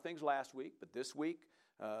mentioned a lot of things last week, but this week,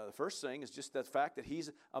 the first thing is just the fact that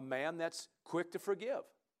he's a man that's quick to forgive.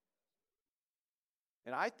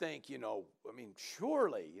 And I think,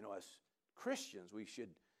 surely, as Christians, we should,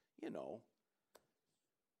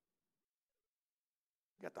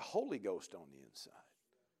 got the Holy Ghost on the inside.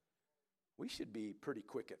 We should be pretty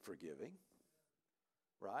quick at forgiving,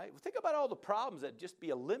 right? Think about all the problems that just be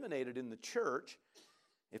eliminated in the church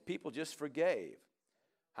if people just forgave.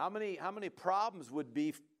 How many problems would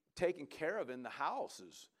be taken care of in the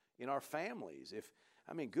houses, in our families?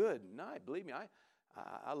 Good night. Believe me,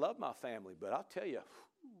 I love my family, but I'll tell you,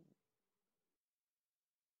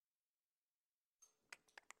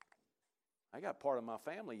 I got part of my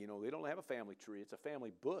family, they don't have a family tree. It's a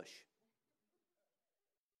family bush.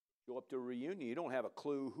 Go up to a reunion, you don't have a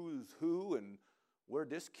clue who's who and where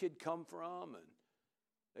this kid come from, and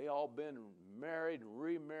they all been married and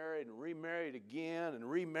remarried again, and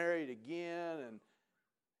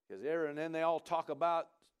then they all talk about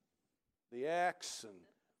the ex, and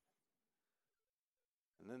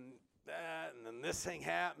then that, and then this thing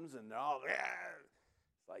happens, and they're all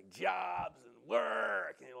it's like jobs and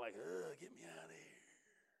work, and you're like, get me out of here.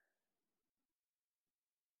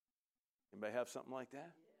 Anybody have something like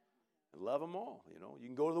that? I love them all. You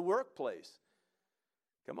can go to the workplace.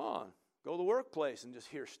 Come on. Go to the workplace and just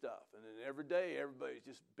hear stuff. And then every day, everybody's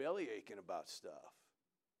just belly aching about stuff.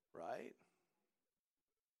 Right?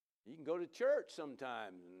 You can go to church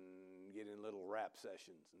sometime and get in little rap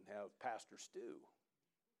sessions and have pastor stew.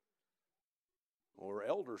 Or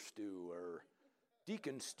elder stew, or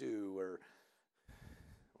deacon stew,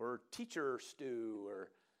 or teacher stew,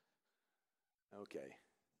 okay.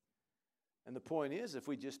 And the point is, if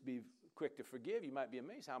we just be quick to forgive, you might be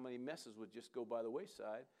amazed how many messes would just go by the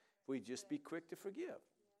wayside if we just be quick to forgive.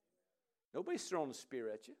 Nobody's throwing a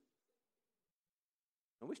spear at you.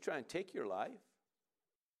 Nobody's trying to take your life.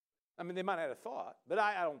 They might have had a thought, but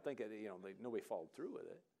I don't think nobody followed through with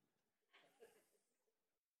it.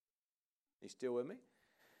 You still with me?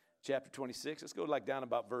 Chapter 26, let's go down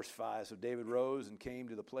about verse 5. So David rose and came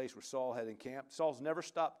to the place where Saul had encamped. Saul's never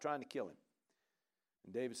stopped trying to kill him.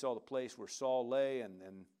 And David saw the place where Saul lay,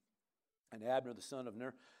 and Abner, the son of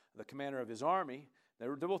Ner, the commander of his army.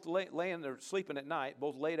 They're both they're sleeping at night,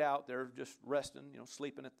 both laid out. They're just resting,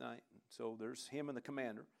 sleeping at night. So there's him and the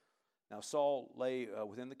commander. Now Saul lay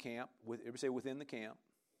within the camp. Everybody say within the camp.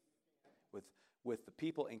 With the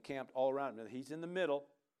people encamped all around him. Now, he's in the middle.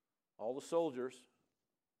 All the soldiers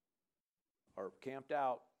are camped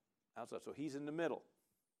outside. So he's in the middle.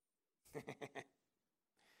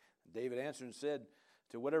 David answered and said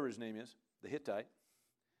to whatever his name is, the Hittite,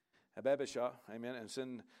 Abishai, amen, and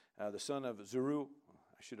send the son of Zeruiah,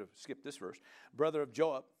 I should have skipped this verse, brother of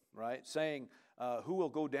Joab, right, saying, who will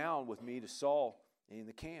go down with me to Saul in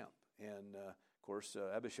the camp? And, of course,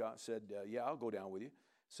 Abishai said, yeah, I'll go down with you.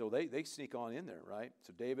 So they sneak on in there, right?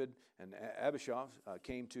 So David and Abishai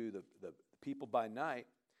came to the people by night,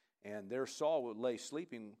 and there Saul lay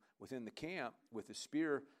sleeping within the camp with his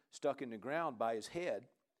spear stuck in the ground by his head,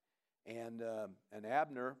 and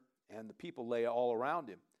Abner and the people lay all around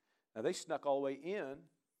him. Now they snuck all the way in,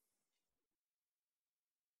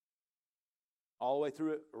 all the way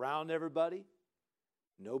through it, around everybody.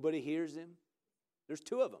 Nobody hears him. There's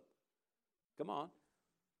two of them. Come on.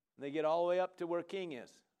 And they get all the way up to where King is.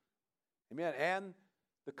 Amen. And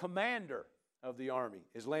the commander of the army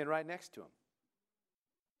is laying right next to him.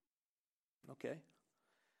 Okay.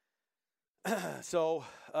 So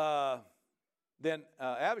then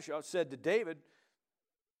Abishai said to David,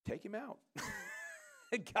 take him out.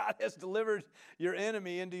 God has delivered your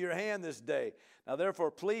enemy into your hand this day. Now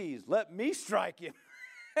therefore, please, let me strike him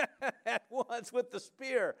at once with the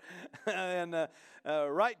spear. And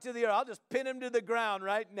right to the earth. I'll just pin him to the ground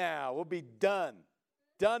right now. We'll be done.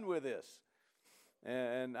 Done with this.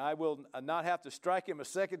 And I will not have to strike him a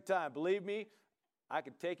second time. Believe me, I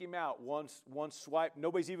could take him out one swipe.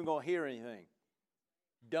 Nobody's even going to hear anything.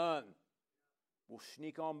 Done. We'll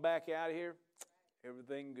sneak on back out of here.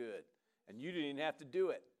 Everything good. And you didn't even have to do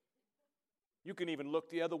it. You can even look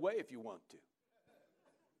the other way if you want to.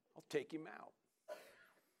 I'll take him out.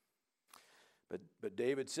 But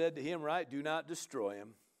David said to him, right, do not destroy him,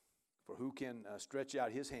 for who can stretch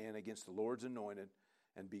out his hand against the Lord's anointed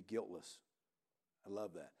and be guiltless? I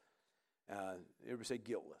love that. Everybody say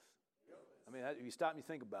guiltless. I mean, if you stop and you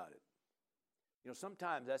think about it. You know,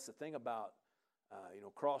 sometimes that's the thing about,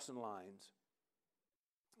 crossing lines.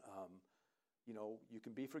 You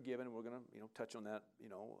can be forgiven, and we're going to, touch on that,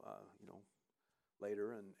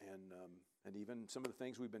 later, and even some of the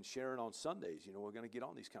things we've been sharing on Sundays. We're going to get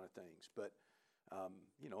on these kind of things, but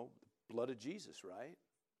the blood of Jesus, right?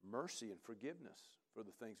 Mercy and forgiveness for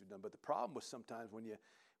the things we've done. But the problem was sometimes when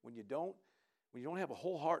you don't have a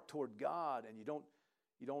whole heart toward God, and you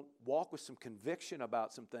don't walk with some conviction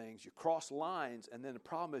about some things, you cross lines, and then the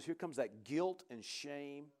problem is here comes that guilt and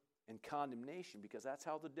shame and condemnation, because that's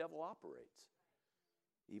how the devil operates.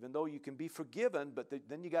 Even though you can be forgiven, but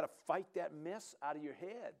then you got to fight that mess out of your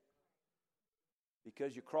head,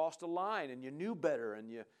 because you crossed a line and you knew better and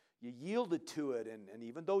you yielded to it. And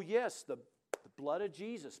even though, yes, the blood of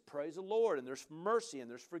Jesus, praise the Lord, and there's mercy and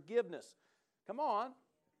there's forgiveness. Come on.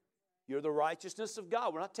 You're the righteousness of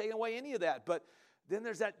God. We're not taking away any of that. But then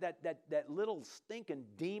there's that little stinking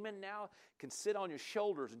demon now can sit on your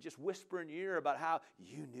shoulders and just whisper in your ear about how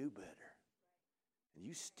you knew better. And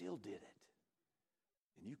you still did it.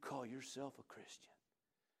 And you call yourself a Christian.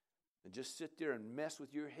 And just sit there and mess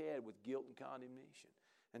with your head with guilt and condemnation.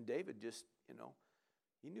 And David just,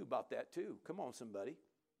 he knew about that too. Come on, somebody.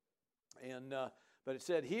 And but it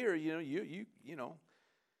said here,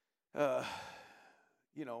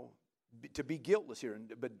 to be guiltless here.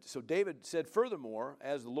 But so David said, furthermore,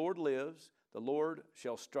 as the Lord lives, the Lord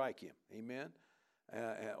shall strike him. Amen.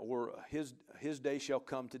 Or his day shall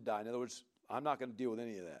come to die. In other words, I'm not going to deal with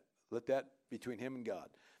any of that. Let that between him and God.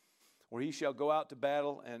 Or he shall go out to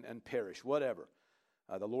battle and perish, whatever.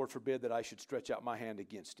 The Lord forbid that I should stretch out my hand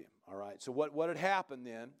against him. All right. So what had happened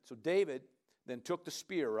then? So David then took the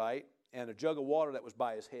spear, right, and a jug of water that was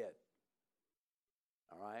by his head.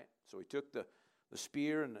 All right. So he took the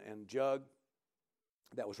spear and jug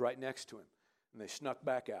that was right next to him, and they snuck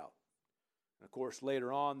back out. And of course,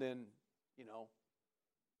 later on, then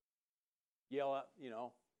yell out,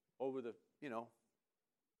 over the,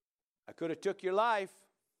 I could have took your life.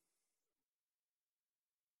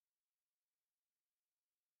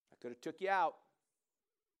 I could have took you out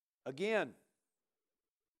again,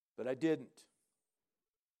 but I didn't.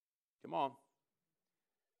 Come on.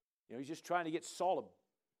 He's just trying to get Saul to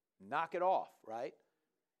knock it off, right?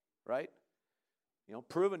 Right?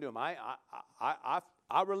 Proving to him,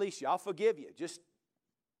 I'll release you. I'll forgive you. Just,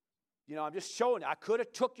 I'm just showing you. I could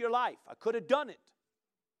have took your life. I could have done it.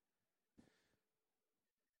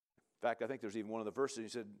 In fact, I think there's even one of the verses, he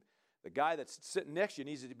said, the guy that's sitting next to you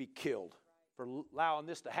needs to be killed for allowing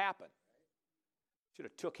this to happen. Should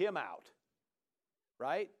have took him out,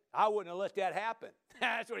 right? I wouldn't have let that happen.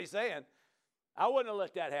 That's what he's saying. I wouldn't have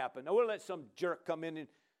let that happen. I wouldn't let some jerk come in and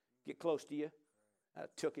get close to you. I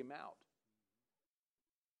took him out.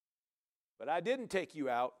 But I didn't take you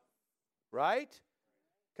out, right?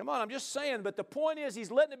 Come on, I'm just saying. But the point is, he's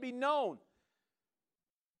letting it be known.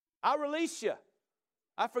 I release you.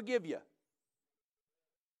 I forgive you.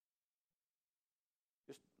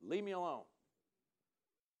 Just leave me alone.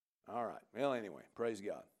 All right. Well, anyway, praise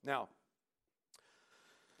God. Now,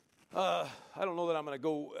 I don't know that I'm going to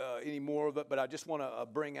go any more of it, but I just want to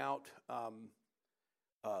bring out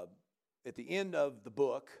at the end of the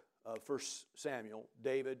book of 1 Samuel,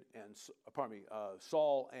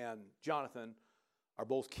 Saul and Jonathan are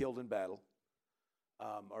both killed in battle,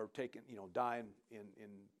 are taken, dying in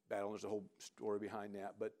battle. There's a whole story behind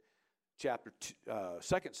that. But 2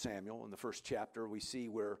 Samuel, in the first chapter, we see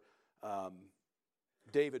where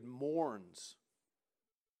David mourns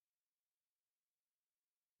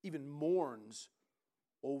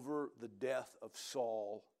over the death of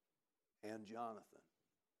Saul and Jonathan.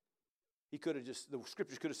 He could have the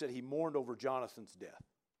scriptures could have said he mourned over Jonathan's death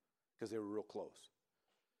because they were real close.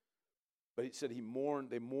 But it said he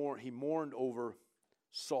mourned over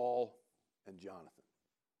Saul and Jonathan.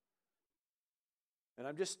 And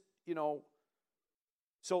I'm just,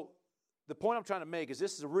 so the point I'm trying to make is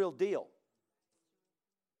this is a real deal.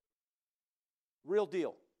 Real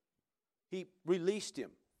deal. He released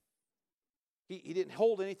him. He didn't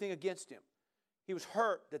hold anything against him. He was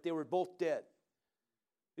hurt that they were both dead.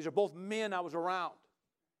 These are both men I was around.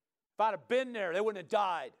 If I'd have been there, they wouldn't have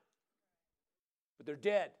died. But they're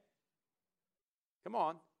dead. Come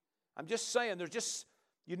on. I'm just saying, this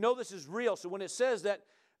is real. So when it says that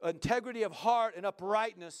integrity of heart and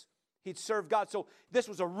uprightness, he'd serve God. So this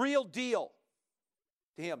was a real deal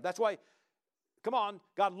to him. That's why, come on,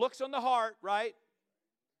 God looks on the heart, right?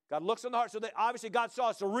 God looks on the heart. So that obviously God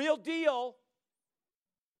saw it's a real deal.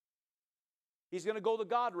 He's going to go the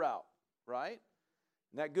God route, right?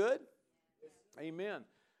 Isn't that good? Amen.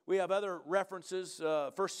 We have other references.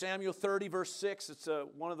 1 Samuel 30, verse 6. It's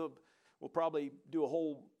one of the, we'll probably do a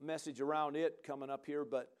whole message around it coming up here,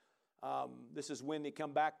 but this is when they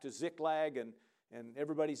come back to Ziklag and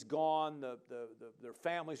everybody's gone. Their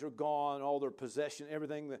families are gone, all their possession,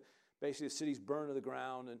 everything. Basically, the city's burned to the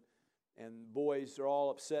ground, and boys are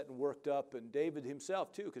all upset and worked up, and David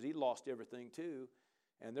himself too, because he lost everything too.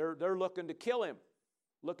 And they're looking to kill him,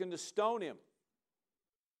 looking to stone him.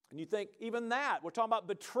 And you think, even that, we're talking about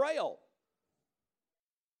betrayal.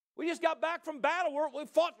 We just got back from battle. We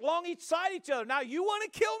fought along each side of each other. Now you want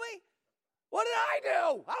to kill me? What did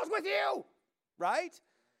I do? I was with you. Right?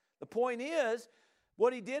 The point is,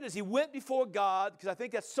 what he did is he went before God, because I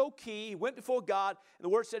think that's so key. He went before God, and the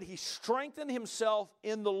word said he strengthened himself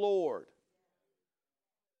in the Lord.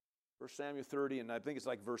 1 Samuel 30, and I think it's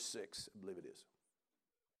like verse 6, I believe it is.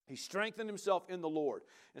 He strengthened himself in the Lord.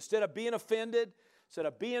 Instead of being offended, instead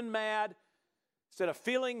of being mad, instead of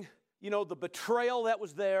feeling, the betrayal that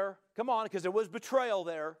was there. Come on, because there was betrayal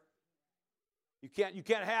there. You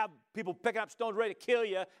can't have people picking up stones ready to kill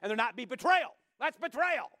you and there not be betrayal. That's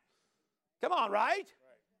betrayal. Come on, right?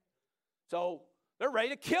 So they're ready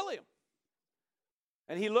to kill him.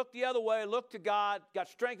 And he looked the other way, looked to God, got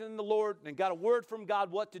strengthened in the Lord, and got a word from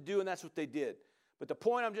God what to do, and that's what they did. But the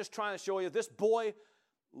point I'm just trying to show you, this boy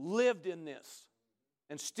lived in this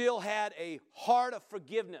and still had a heart of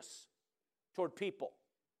forgiveness toward people.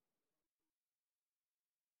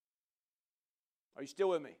 Are you still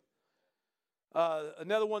with me?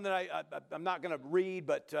 Another one that I'm not going to read,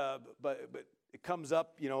 but it comes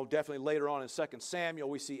up, definitely later on in 2 Samuel.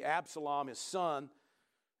 We see Absalom, his son,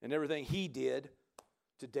 and everything he did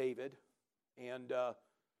to David. And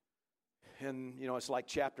it's like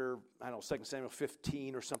chapter, 2 Samuel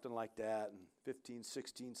 15 or something like that, and 15,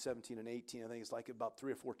 16, 17, and 18. I think it's like about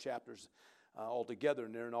 3 or 4 chapters altogether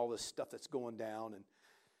in there, and all this stuff that's going down. And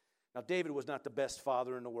now David was not the best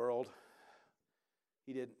father in the world.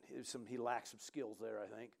 He lacked some skills there, I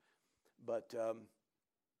think. But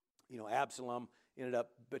Absalom ended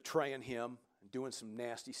up betraying him and doing some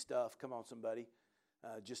nasty stuff. Come on, somebody.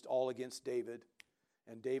 Just all against David.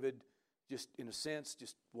 And David, just in a sense,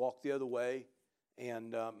 just walked the other way.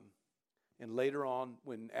 And later on,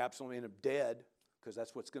 when Absalom ended up dead, because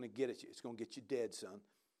that's what's going to get at you. It's going to get you dead, son.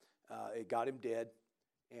 It got him dead.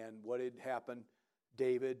 And what had happened,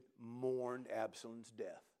 David mourned Absalom's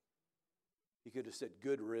death. He could have said,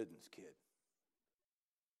 good riddance, kid.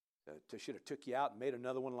 Should have took you out and made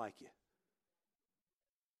another one like you.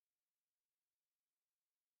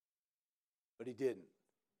 But he didn't.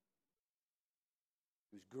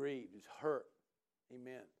 He was grieved. He was hurt.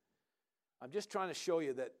 Amen. I'm just trying to show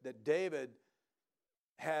you that David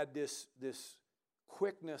had this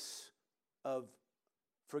quickness of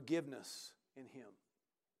forgiveness in him.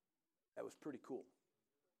 That was pretty cool.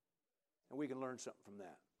 And we can learn something from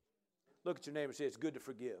that. Look at your neighbor and say, it's good to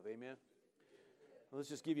forgive. Amen? Well, let's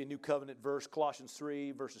just give you a new covenant verse, Colossians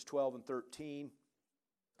 3, verses 12 and 13.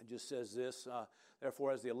 It just says this,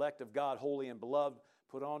 therefore, as the elect of God, holy and beloved,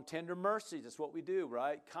 put on tender mercies. That's what we do,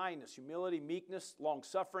 right? Kindness, humility, meekness,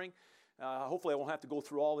 long-suffering. Hopefully I won't have to go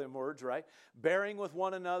through all them words, right? Bearing with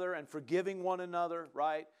one another and forgiving one another,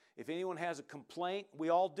 right? If anyone has a complaint, we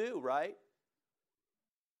all do, right?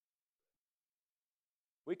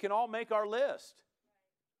 We can all make our list.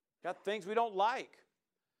 Got things we don't like.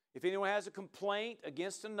 If anyone has a complaint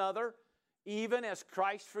against another, even as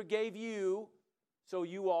Christ forgave you, so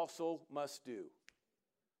you also must do.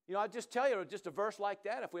 You know, I just tell you, just a verse like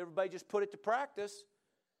that, if everybody just put it to practice,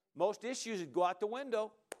 most issues would go out the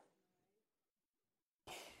window.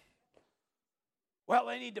 Well,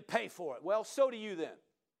 they need to pay for it. Well, so do you then.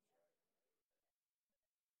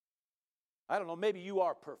 I don't know, maybe you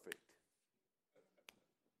are perfect.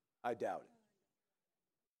 I doubt it.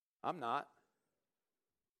 I'm not.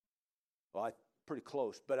 Well, I'm pretty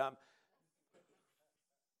close, but I'm.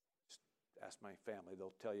 Just ask my family,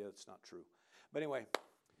 they'll tell you it's not true. But anyway,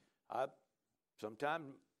 sometimes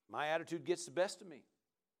my attitude gets the best of me.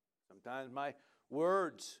 Sometimes my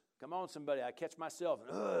words, come on somebody, I catch myself,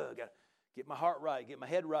 and got to get my heart right, get my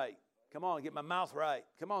head right. Come on, get my mouth right.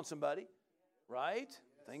 Come on somebody, right?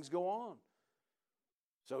 Things go on.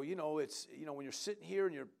 So, it's, when you're sitting here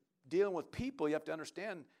and you're dealing with people, you have to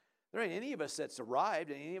understand there ain't any of us that's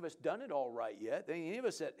arrived, and any of us done it all right yet. There ain't any of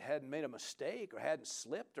us that hadn't made a mistake or hadn't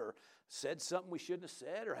slipped or said something we shouldn't have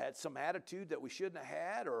said or had some attitude that we shouldn't have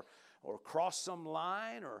had or crossed some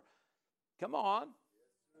line or, come on.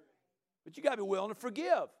 But you got to be willing to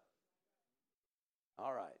forgive.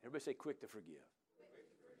 All right. Everybody say quick to forgive.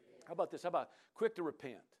 How about this? How about quick to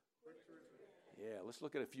repent? Yeah, let's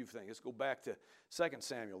look at a few things. Let's go back to 2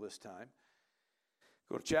 Samuel this time.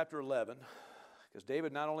 Go to chapter 11. Because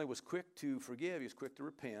David not only was quick to forgive, he was quick to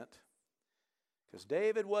repent. Because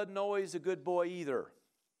David wasn't always a good boy either.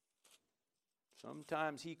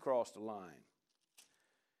 Sometimes he crossed a line.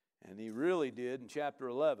 And he really did in chapter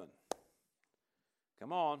 11.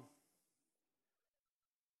 Come on.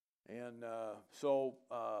 And so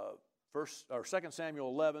 2 Samuel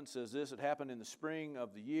 11 says this: it happened in the spring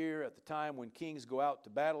of the year, at the time when kings go out to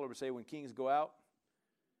battle. Or say when kings go out.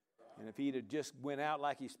 And if he'd have just went out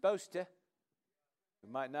like he's supposed to, we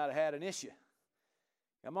might not have had an issue.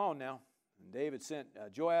 Come on now. And David sent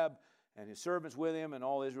Joab and his servants with him and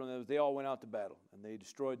all Israel. They all went out to battle. And they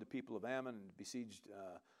destroyed the people of Ammon and besieged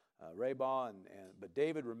Rabbah. But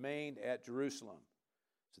David remained at Jerusalem.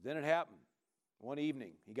 So then it happened. One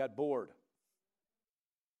evening, he got bored.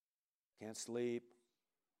 Can't sleep.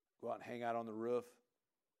 Go out and hang out on the roof.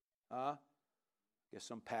 Guess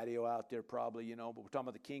some patio out there probably, but we're talking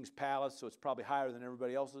about the king's palace, so it's probably higher than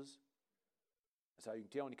everybody else's. That's how you can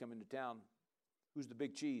tell when you come into town. Who's the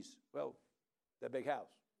big cheese? Well, that big house.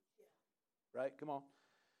 Right? Come on.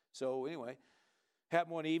 So anyway,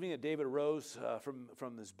 happened one evening that David arose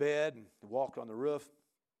from his bed and walked on the roof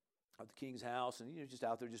of the king's house, and he was just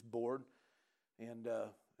out there just bored. And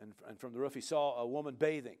from the roof he saw a woman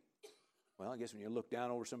bathing. Well, I guess when you look down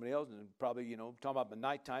over somebody else, and probably, talking about the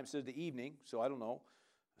nighttime, says the evening, so I don't know.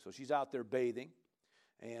 So she's out there bathing,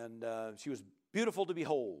 and she was beautiful to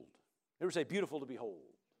behold. Ever say beautiful to behold?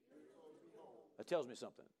 Beautiful to behold. That tells me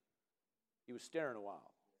something. He was staring a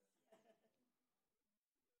while.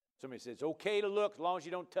 Somebody says, it's okay to look as long as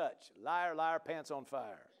you don't touch. Liar, liar, pants on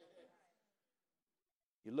fire.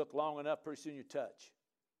 You look long enough, pretty soon you touch.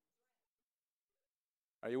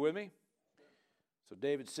 Are you with me? So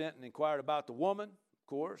David sent and inquired about the woman, of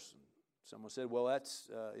course. Someone said, well,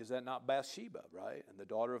 is that not Bathsheba, right? And the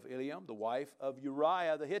daughter of Eliam, the wife of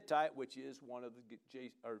Uriah the Hittite, which is one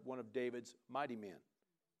of David's mighty men.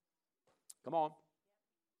 Come on.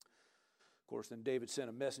 Of course, then David sent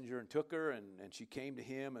a messenger and took her, and she came to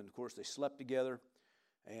him, and of course they slept together.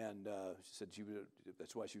 And she said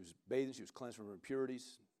that's why she was bathing. She was cleansed from her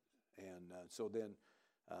impurities. And so then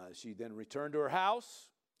she then returned to her house,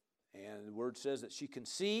 and the word says that she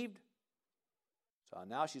conceived. So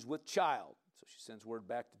now she's with child. So she sends word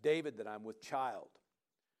back to David that I'm with child.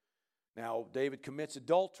 Now, David commits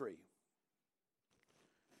adultery.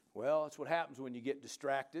 Well, that's what happens when you get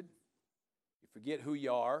distracted. You forget who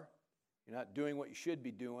you are. You're not doing what you should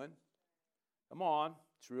be doing. Come on.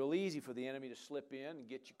 It's real easy for the enemy to slip in and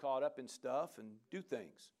get you caught up in stuff and do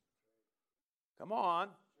things. Come on.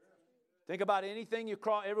 Think about anything you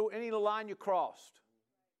cross, any line you crossed.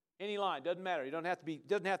 Any line, doesn't matter. It doesn't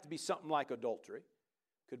have to be something like adultery.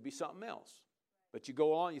 Could be something else. But you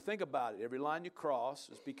go on, you think about it. Every line you cross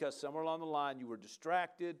is because somewhere along the line you were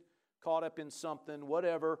distracted, caught up in something,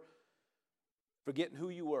 whatever, forgetting who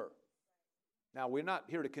you were. Now, we're not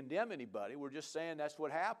here to condemn anybody. We're just saying that's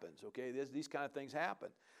what happens, okay? These kind of things happen.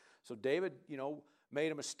 So David,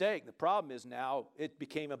 made a mistake. The problem is now it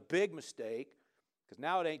became a big mistake because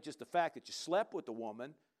now it ain't just the fact that you slept with the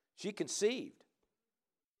woman. She conceived.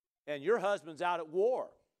 And your husband's out at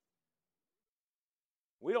war.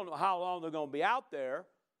 We don't know how long they're going to be out there.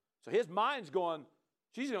 So his mind's going,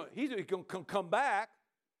 he's going to come back.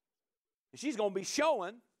 And she's going to be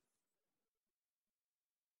showing.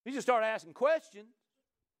 You just start asking questions.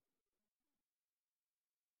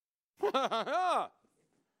 My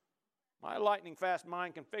lightning fast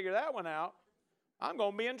mind can figure that one out. I'm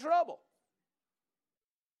going to be in trouble.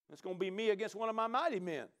 It's going to be me against one of my mighty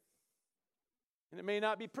men. And it may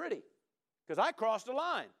not be pretty because I crossed the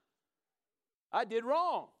line. I did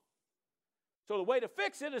wrong. So the way to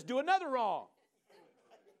fix it is do another wrong.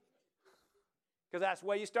 Because that's the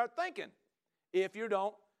way you start thinking. If you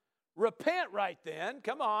don't repent right then,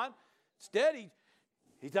 come on. Instead,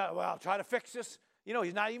 he thought, well, I'll try to fix this. You know,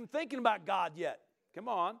 he's not even thinking about God yet. Come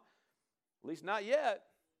on. At least not yet.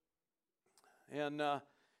 And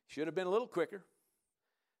should have been a little quicker.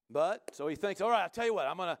 But, so he thinks, all right, I'll tell you what,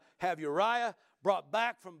 I'm going to have Uriah brought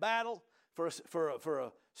back from battle for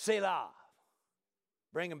a Selah.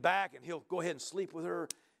 Bring him back, and he'll go ahead and sleep with her,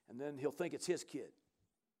 and then he'll think it's his kid.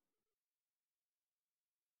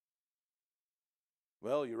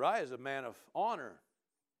 Well, Uriah is a man of honor.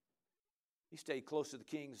 He stayed close to the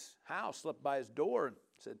king's house, slept by his door, and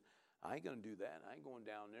said, I ain't going to do that. I ain't going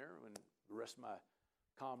down there when the rest of my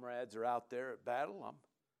comrades are out there at battle.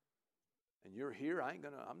 And you're here. I'm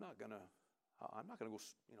not going to go,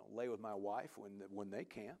 lay with my wife when they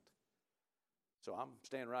can't. So I'm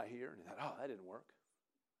staying right here. And he thought, oh, that didn't work.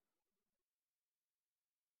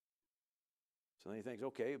 So then he thinks,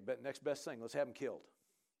 okay, next best thing, let's have him killed.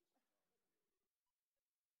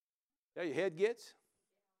 Yeah, your head gets?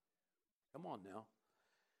 Come on now.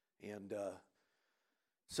 And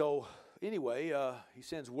so anyway, he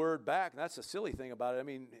sends word back. And that's the silly thing about it. I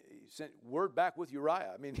mean, he sent word back with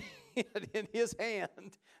Uriah. I mean, he had in his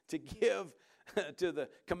hand to give to the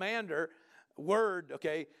commander word,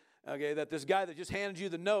 okay, that this guy that just handed you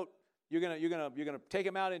the note, you're gonna take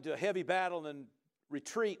him out into a heavy battle and then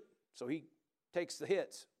retreat. So he takes the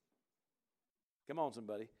hits. Come on,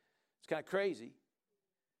 somebody. It's kind of crazy.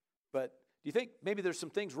 But do you think maybe there's some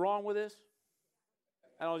things wrong with this?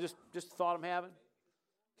 I don't know, just a thought I'm having.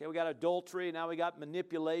 Okay, we got adultery, now we got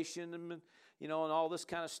manipulation, and and all this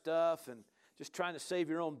kind of stuff, and just trying to save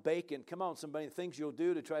your own bacon. Come on, somebody, the things you'll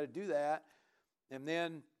do to try to do that. And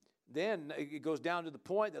then it goes down to the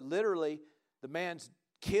point that literally the man's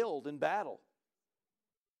killed in battle.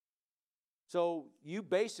 So you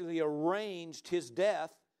basically arranged his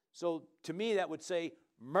death. So to me that would say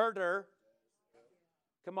murder.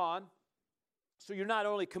 Come on. So you're not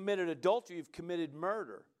only committed adultery, you've committed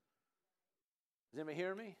murder. Does anybody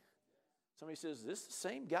hear me? Somebody says, is this the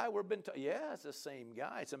same guy we've been talking? Yeah, it's the same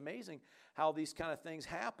guy. It's amazing how these kind of things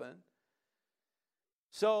happen.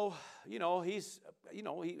 So, he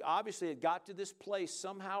obviously had got to this place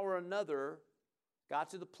somehow or another, got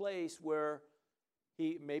to the place where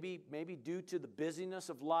he maybe due to the busyness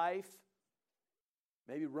of life,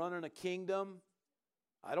 maybe running a kingdom,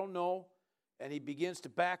 I don't know, and he begins to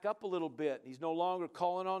back up a little bit. He's no longer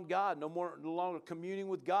calling on God, no longer communing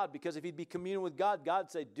with God, because if he'd be communing with God, God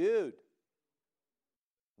would say, dude,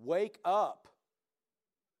 wake up.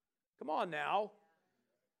 Come on now.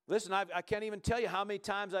 Listen, I can't even tell you how many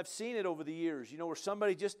times I've seen it over the years, where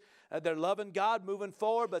somebody just, they're loving God, moving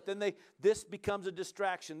forward, but then this becomes a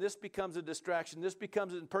distraction, this becomes a distraction,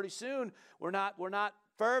 and pretty soon we're not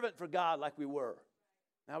fervent for God like we were.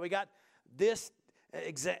 Now we got this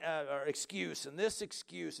excuse and this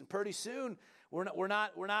excuse, and pretty soon we're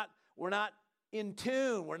not in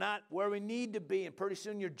tune, we're not where we need to be, and pretty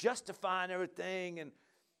soon you're justifying everything, and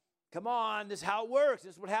come on, this is how it works.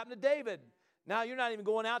 This is what happened to David. Now you're not even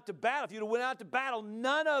going out to battle. If you'd have went out to battle,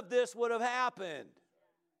 none of this would have happened.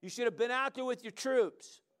 You should have been out there with your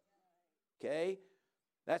troops. Okay?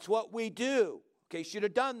 That's what we do. Okay, you should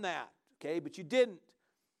have done that. Okay, but you didn't.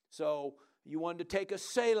 So you wanted to take a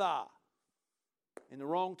Selah in the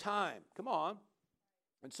wrong time. Come on.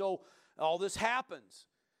 And so all this happens.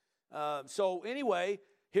 So anyway,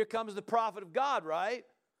 here comes the prophet of God, right?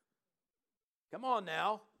 Come on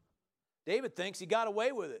now. David thinks he got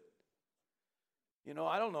away with it.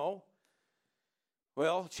 I don't know.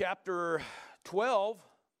 Well, chapter 12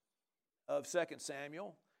 of 2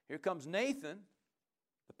 Samuel, here comes Nathan,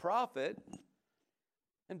 the prophet,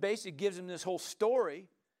 and basically gives him this whole story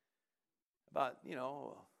about,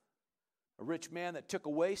 a rich man that took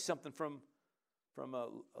away something from a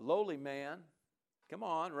lowly man. Come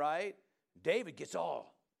on, right? David gets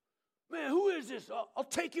all, man, who is this? I'll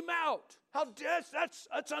take him out.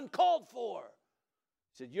 That's uncalled for.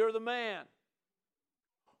 He said, you're the man.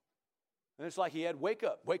 And it's like he had wake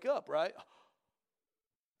up, right?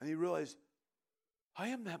 And he realized, I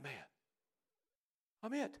am that man.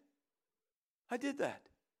 I'm it. I did that.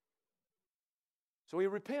 So he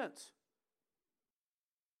repents.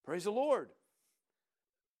 Praise the Lord.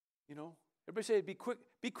 Everybody say, be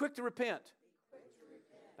quick to repent.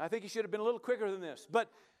 I think he should have been a little quicker than this. But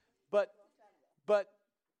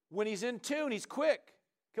when he's in tune, he's quick.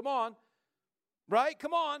 Come on. Right?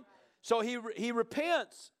 Come on. So he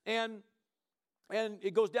repents, and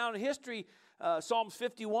it goes down in history. Psalms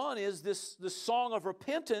 51 is this song of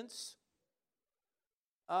repentance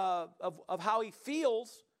of how he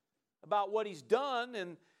feels about what he's done.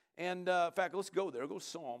 And in fact, let's go there. Go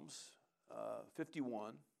Psalms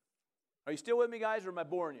 51. Are you still with me, guys, or am I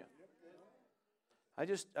boring you?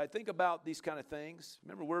 I think about these kind of things.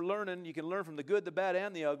 Remember, we're learning. You can learn from the good, the bad,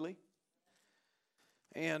 and the ugly.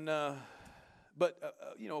 And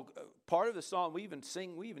part of the song we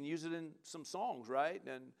even use it in some songs, right?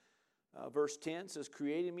 And verse 10 says,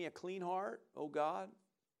 "Create in me a clean heart, O God.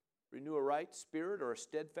 Renew a right spirit or a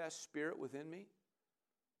steadfast spirit within me.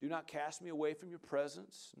 Do not cast me away from your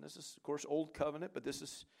presence." And this is, of course, old covenant, but this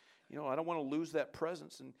is, I don't want to lose that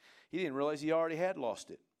presence. And he didn't realize he already had lost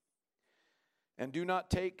it. "And do not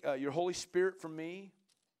take your Holy Spirit from me.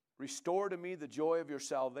 Restore to me the joy of your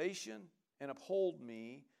salvation and uphold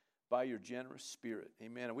me by your generous spirit."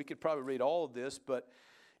 Amen. And we could probably read all of this, but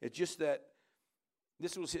it's just that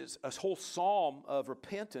this was a whole psalm of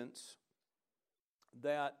repentance,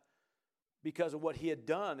 that because of what he had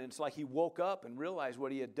done, and it's like he woke up and realized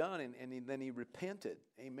what he had done, and then he repented.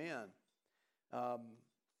 Amen. I'm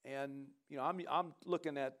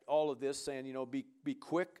looking at all of this saying, be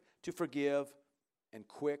quick to forgive and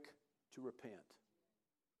quick to repent.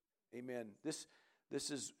 Amen. This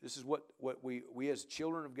is what we as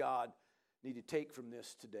children of God need to take from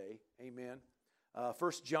this today. Amen.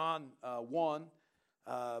 1 John 1,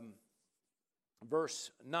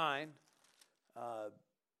 verse 9,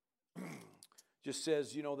 just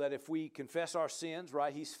says, that if we confess our sins,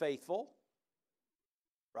 right, he's faithful,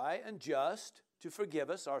 right, and just to forgive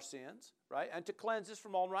us our sins, right, and to cleanse us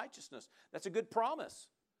from all unrighteousness. That's a good promise.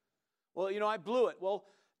 Well, I blew it. Well,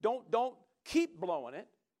 don't keep blowing it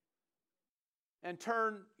and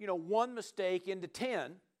turn, one mistake into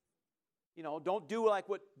 10. Don't do like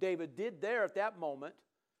what David did there at that moment,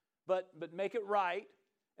 but make it right.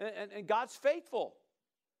 And God's faithful.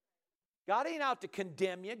 God ain't out to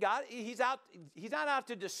condemn you. He's not out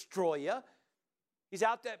to destroy you. He's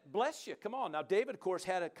out to bless you. Come on. Now, David, of course,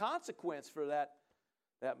 had a consequence for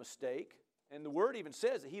that mistake. And the word even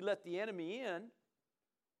says that he let the enemy in.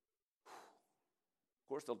 Of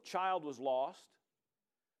course, the child was lost.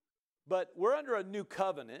 But we're under a new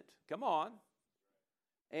covenant. Come on.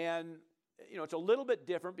 And, it's a little bit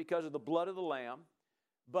different because of the blood of the Lamb.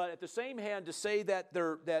 But at the same hand, to say that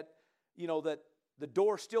that the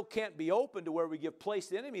door still can't be open to where we give place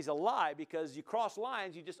to the enemy is a lie, because you cross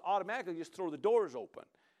lines, you just automatically just throw the doors open.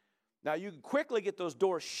 Now, you can quickly get those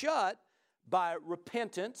doors shut by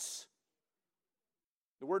repentance.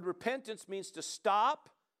 The word repentance means to stop,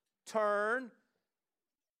 turn,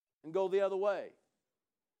 and go the other way.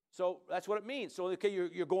 So that's what it means. So, okay,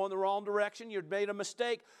 you're going the wrong direction. You've made a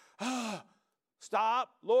mistake.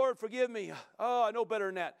 Stop. Lord, forgive me. Oh, I know better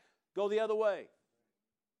than that. Go the other way.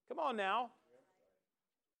 Come on now.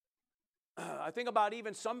 I think about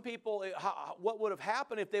even some people, what would have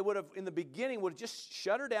happened if they would have, in the beginning, would have just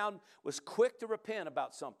shut her down, was quick to repent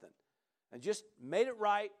about something, and just made it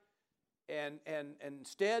right, and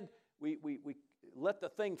instead we let the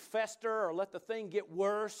thing fester or let the thing get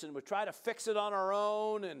worse, and we try to fix it on our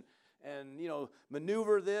own, and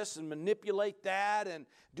maneuver this and manipulate that and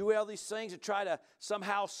do all these things to try to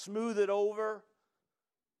somehow smooth it over.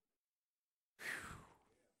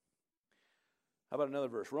 How about another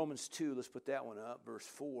verse? Romans 2, let's put that one up, verse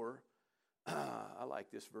 4. I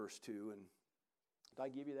like this verse too. And did I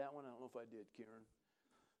give you that one? I don't know if I did, Kieran.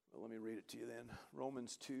 But let me read it to you then.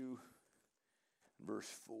 Romans 2, verse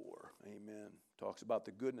 4. Amen. Talks about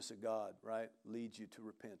the goodness of God, right? Leads you to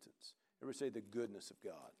repentance. Everybody say the goodness of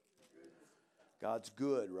God. God's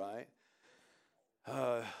good, right?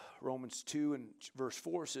 Romans 2 and verse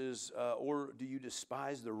 4 says, or do you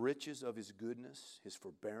despise the riches of his goodness, his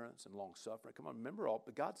forbearance and long-suffering? Come on, remember all,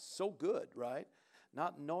 but God's so good, right?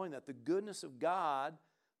 Not knowing that the goodness of God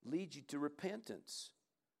leads you to repentance.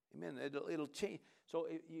 Amen. It'll change. So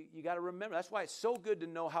you got to remember, that's why it's so good to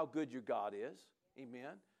know how good your God is.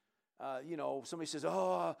 Amen. Somebody says,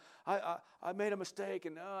 oh, I made a mistake,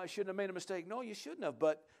 and I shouldn't have made a mistake. No, you shouldn't have,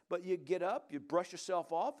 but you get up, you brush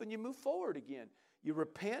yourself off, and you move forward again. You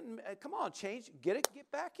repent, and come on,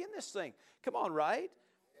 get back in this thing. Come on, right?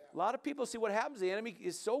 Yeah. A lot of people see what happens. The enemy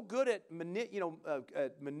is so good at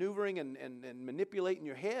maneuvering and manipulating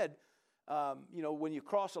your head. When you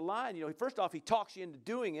cross a line, first off, he talks you into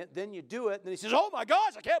doing it, then you do it, and then he says, oh my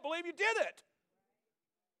gosh, I can't believe you did it.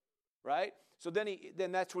 Right? So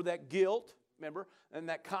then that's where that guilt, remember, and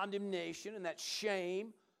that condemnation and that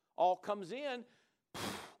shame all comes in.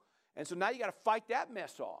 And so now you got to fight that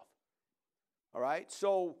mess off. All right?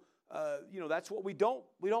 So, that's what we don't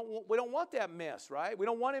want that mess, right? We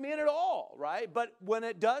don't want him in at all, right? But when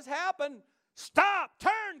it does happen, stop,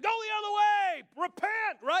 turn, go the other way,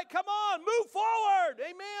 repent, right? Come on, move forward,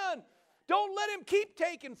 amen. Don't let him keep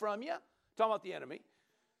taking from you. Talking about the enemy.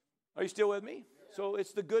 Are you still with me? So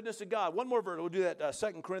it's the goodness of God. One more verse. We'll do that.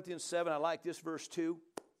 2 Corinthians 7. I like this, verse 2.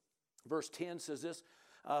 Verse 10 says this.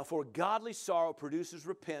 For godly sorrow produces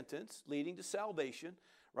repentance, leading to salvation.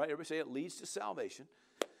 Right? Everybody say it leads to salvation.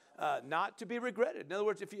 Not to be regretted. In other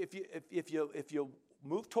words, if you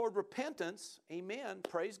move toward repentance, amen,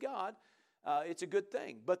 praise God, it's a good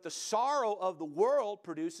thing. But the sorrow of the world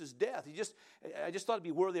produces death. I just thought it'd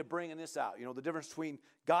be worthy of bringing this out. The difference between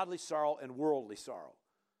godly sorrow and worldly sorrow.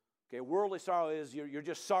 Okay, worldly sorrow is you're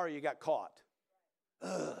just sorry you got caught.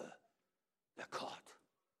 Got caught.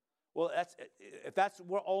 Well, if that's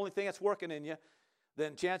the only thing that's working in you,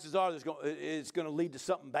 then chances are it's going to lead to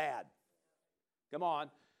something bad. Come on.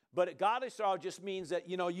 But godly sorrow just means that,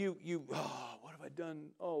 what have I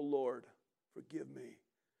done? Oh, Lord, forgive me.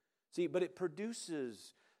 See, but it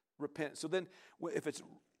produces repentance. So then if it's,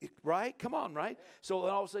 right? Come on, right? So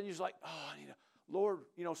then all of a sudden you're just like, I need to, Lord,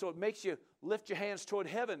 so it makes you lift your hands toward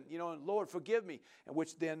heaven, and Lord, forgive me. And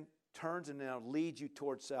which then turns and now leads you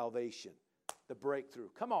toward salvation, the breakthrough.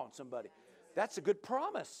 Come on, somebody. That's a good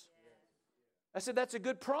promise. I said that's a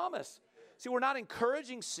good promise. See, we're not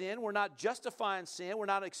encouraging sin. We're not justifying sin. We're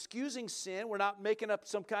not excusing sin. We're not making up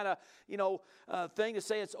some kind of, thing to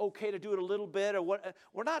say it's okay to do it a little bit or what.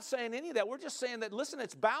 We're not saying any of that. We're just saying that, listen,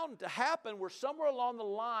 it's bound to happen where somewhere along the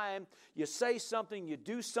line you say something, you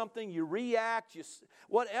do something, you react,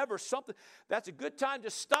 whatever, something. That's a good time to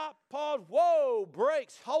stop, pause, whoa,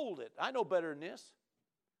 brakes, hold it. I know better than this.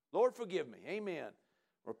 Lord, forgive me. Amen.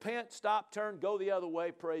 Repent, stop, turn, go the other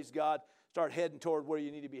way. Praise God. Start heading toward where you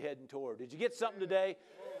need to be heading toward. Did you get something today?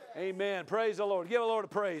 Amen. Praise the Lord. Give the Lord a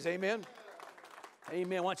praise. Amen.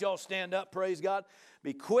 Amen. Why don't you all stand up? Praise God.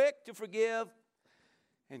 Be quick to forgive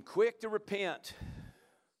and quick to repent.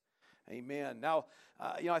 Amen. Now,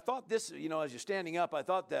 I thought this, as you're standing up, I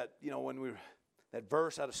thought that, when that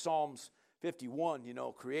verse out of Psalms 51,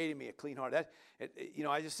 creating me a clean heart.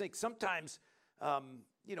 I just think sometimes,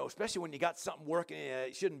 especially when you got something working,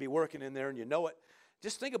 it shouldn't be working in there and you know it.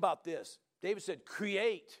 Just think about this. David said,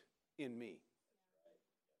 create in me.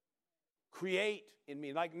 Create in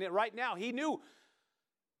me. Like right now, he knew,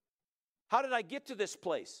 how did I get to this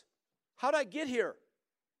place? How did I get here?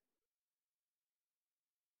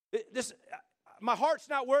 My heart's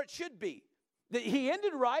not where it should be. He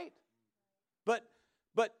ended right, but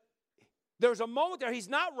there's a moment there he's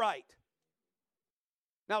not right.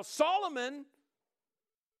 Now, Solomon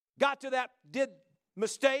got to that, did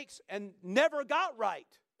mistakes and never got right.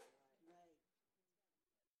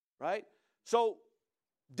 Right? So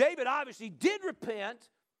David obviously did repent,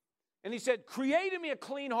 and he said, create in me a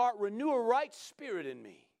clean heart, renew a right spirit in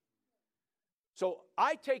me. So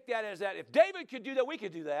I take that as that. If David could do that, we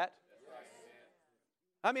could do that.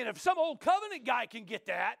 I mean, if some old covenant guy can get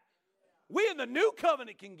that, we in the new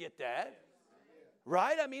covenant can get that.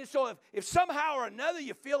 Right? I mean, so if somehow or another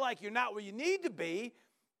you feel like you're not where you need to be,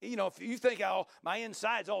 if you think, my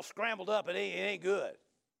inside's all scrambled up, it ain't good.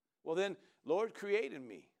 Well then, Lord, create in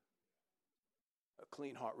me a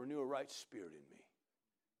clean heart, renew a right spirit in me.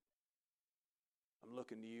 I'm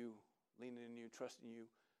looking to you, leaning in you, trusting you.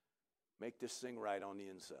 Make this thing right on the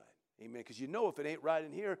inside. Amen. Because if it ain't right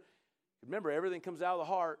in here, remember, everything comes out of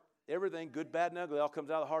the heart. Everything, good, bad, and ugly, all comes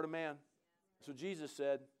out of the heart of man. That's what Jesus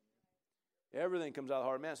said. Everything comes out of the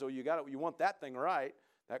heart of man. So you want that thing right,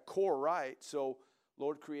 that core right. So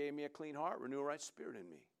Lord, create me a clean heart, renew a right spirit in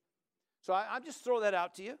me. So I just throw that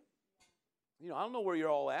out to you. I don't know where you're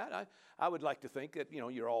all at. I would like to think that,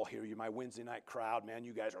 you're all here. You're my Wednesday night crowd, man.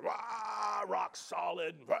 You guys are rock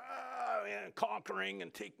solid, and conquering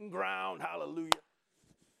and taking ground. Hallelujah.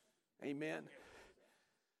 Amen.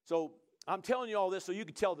 So I'm telling you all this so you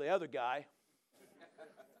can tell the other guy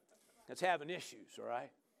that's having issues, all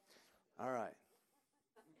right? All right.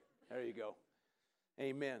 There you go.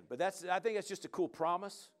 Amen. But I think that's just a cool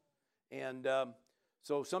promise. And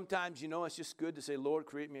so sometimes, it's just good to say, Lord,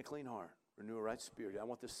 create me a clean heart. Renew a right spirit. I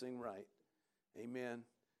want this thing right. Amen.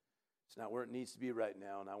 It's not where it needs to be right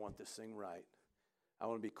now, and I want this thing right. I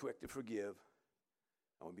want to be quick to forgive.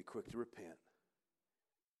 I want to be quick to repent.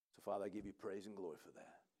 So, Father, I give you praise and glory for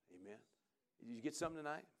that. Amen. Did you get something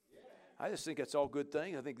tonight? Yeah. I just think that's all good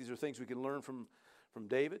things. I think these are things we can learn from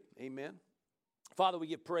David. Amen. Father, we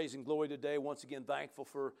give praise and glory today. Once again, thankful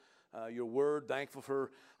for your word, thankful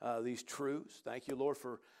for these truths. Thank you, Lord,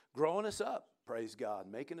 for growing us up, praise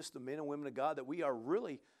God, making us the men and women of God that we are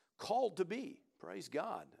really called to be, praise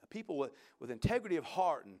God. People with integrity of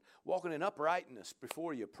heart and walking in uprightness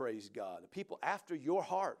before you, praise God. The people after your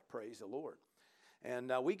heart, praise the Lord.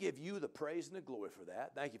 And we give you the praise and the glory for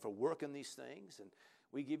that. Thank you for working these things, and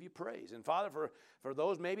we give you praise. And Father, for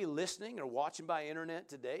those maybe listening or watching by internet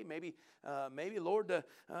today, maybe Lord,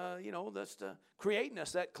 that's creating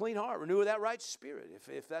us that clean heart, renew that right spirit.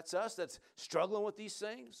 If that's us that's struggling with these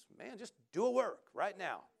things, man, just do a work right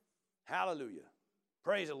now. Hallelujah.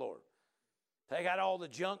 Praise the Lord. Take out all the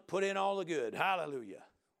junk, put in all the good. Hallelujah.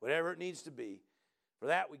 Whatever it needs to be. For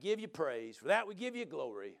that we give you praise. For that we give you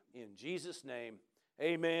glory. In Jesus' name,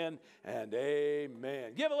 amen and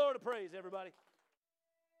amen. Give the Lord a praise, everybody.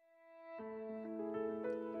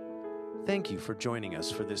 Thank you for joining us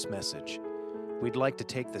for this message. We'd like to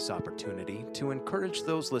take this opportunity to encourage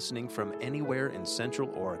those listening from anywhere in Central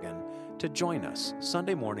Oregon to join us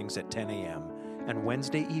Sunday mornings at 10 a.m. and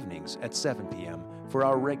Wednesday evenings at 7 p.m. for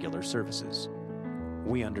our regular services.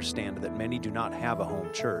 We understand that many do not have a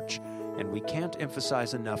home church, and we can't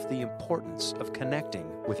emphasize enough the importance of connecting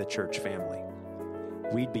with a church family.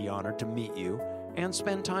 We'd be honored to meet you and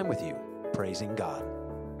spend time with you, praising God.